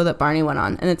off the show that Barney went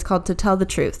on, and it's called To Tell the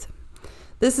Truth.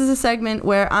 This is a segment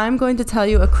where I'm going to tell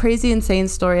you a crazy, insane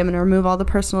story. I'm going to remove all the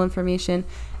personal information,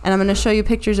 and I'm going to show you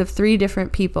pictures of 3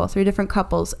 different people, 3 different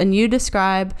couples, and you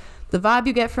describe the vibe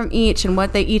you get from each and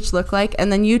what they each look like,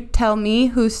 and then you tell me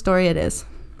whose story it is.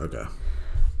 Okay.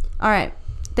 All right.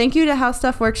 Thank you to How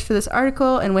Stuff Works for this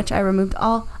article in which I removed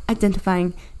all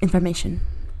identifying information.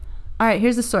 All right,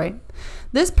 here's the story.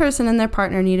 This person and their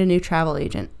partner need a new travel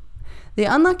agent. The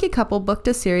unlucky couple booked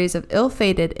a series of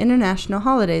ill-fated international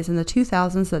holidays in the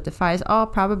 2000s that defies all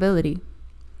probability.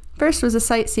 First was a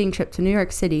sightseeing trip to New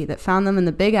York City that found them in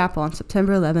the Big Apple on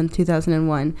September 11,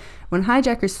 2001, when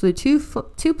hijackers flew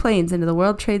two planes into the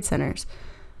World Trade Centers.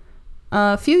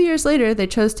 A few years later, they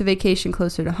chose to vacation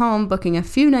closer to home, booking a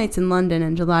few nights in London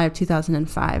in July of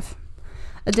 2005.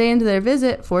 A day into their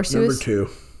visit, four suicide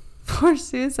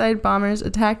bombers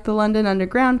attacked the London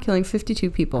Underground, killing 52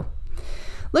 people.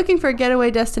 Looking for a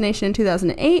getaway destination in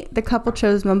 2008, the couple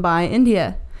chose Mumbai,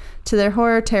 India. To their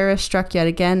horror, terrorists struck yet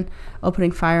again,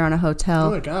 opening fire on a hotel.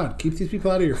 Oh my God, keep these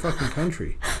people out of your fucking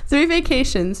country. 3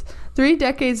 vacations, 3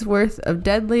 decades worth of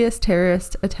deadliest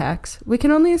terrorist attacks. We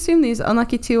can only assume these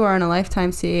unlucky 2 are on a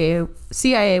lifetime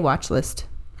CIA watch list.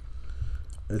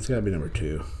 It's gotta be number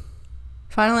 2.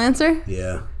 Final answer?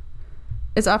 Yeah.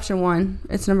 It's option 1.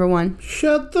 It's number 1.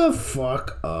 Shut the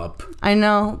fuck up. I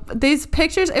know. These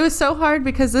pictures, it was so hard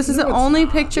because this is the only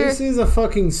picture. This is a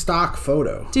fucking stock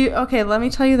photo. Okay, let me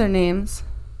tell you their names.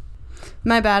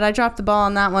 My bad, I dropped the ball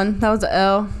on that one. That was a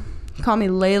L. Call me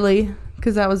Laylee,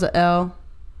 because that was a L.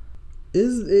 It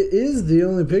is the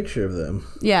only picture of them.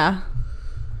 Yeah.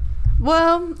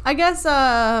 Well, I guess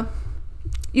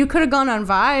you could have gone on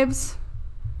Vibes.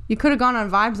 You could have gone on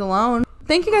Vibes alone.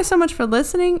 thank you guys so much for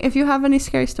listening. If you have any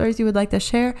scary stories you would like to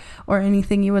share or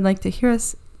anything you would like to hear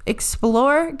us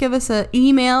explore, give us an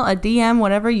email, a DM,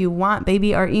 whatever you want,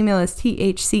 baby. Our email is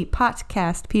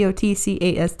thcpodcast,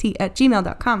 POTCAST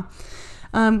 @gmail.com.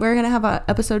 We're going to have an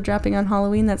episode dropping on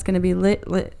Halloween that's going to be lit.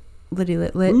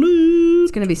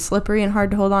 It's going to be slippery and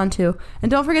hard to hold on to. And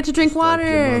don't forget to drink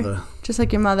water. Just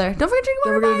like your mother. Don't forget to drink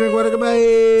water. Don't forget to drink water.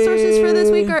 Goodbye. Sources for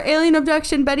this week are Alien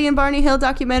Abduction, Betty and Barney Hill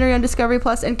documentary on Discovery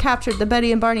Plus, and Captured, the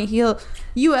Betty and Barney Hill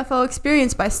UFO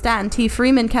Experience by Stanton T.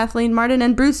 Freeman, Kathleen Martin,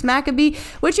 and Bruce Maccabee,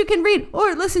 which you can read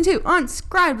or listen to on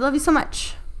Scribd. Love you so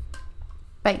much.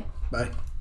 Bye. Bye.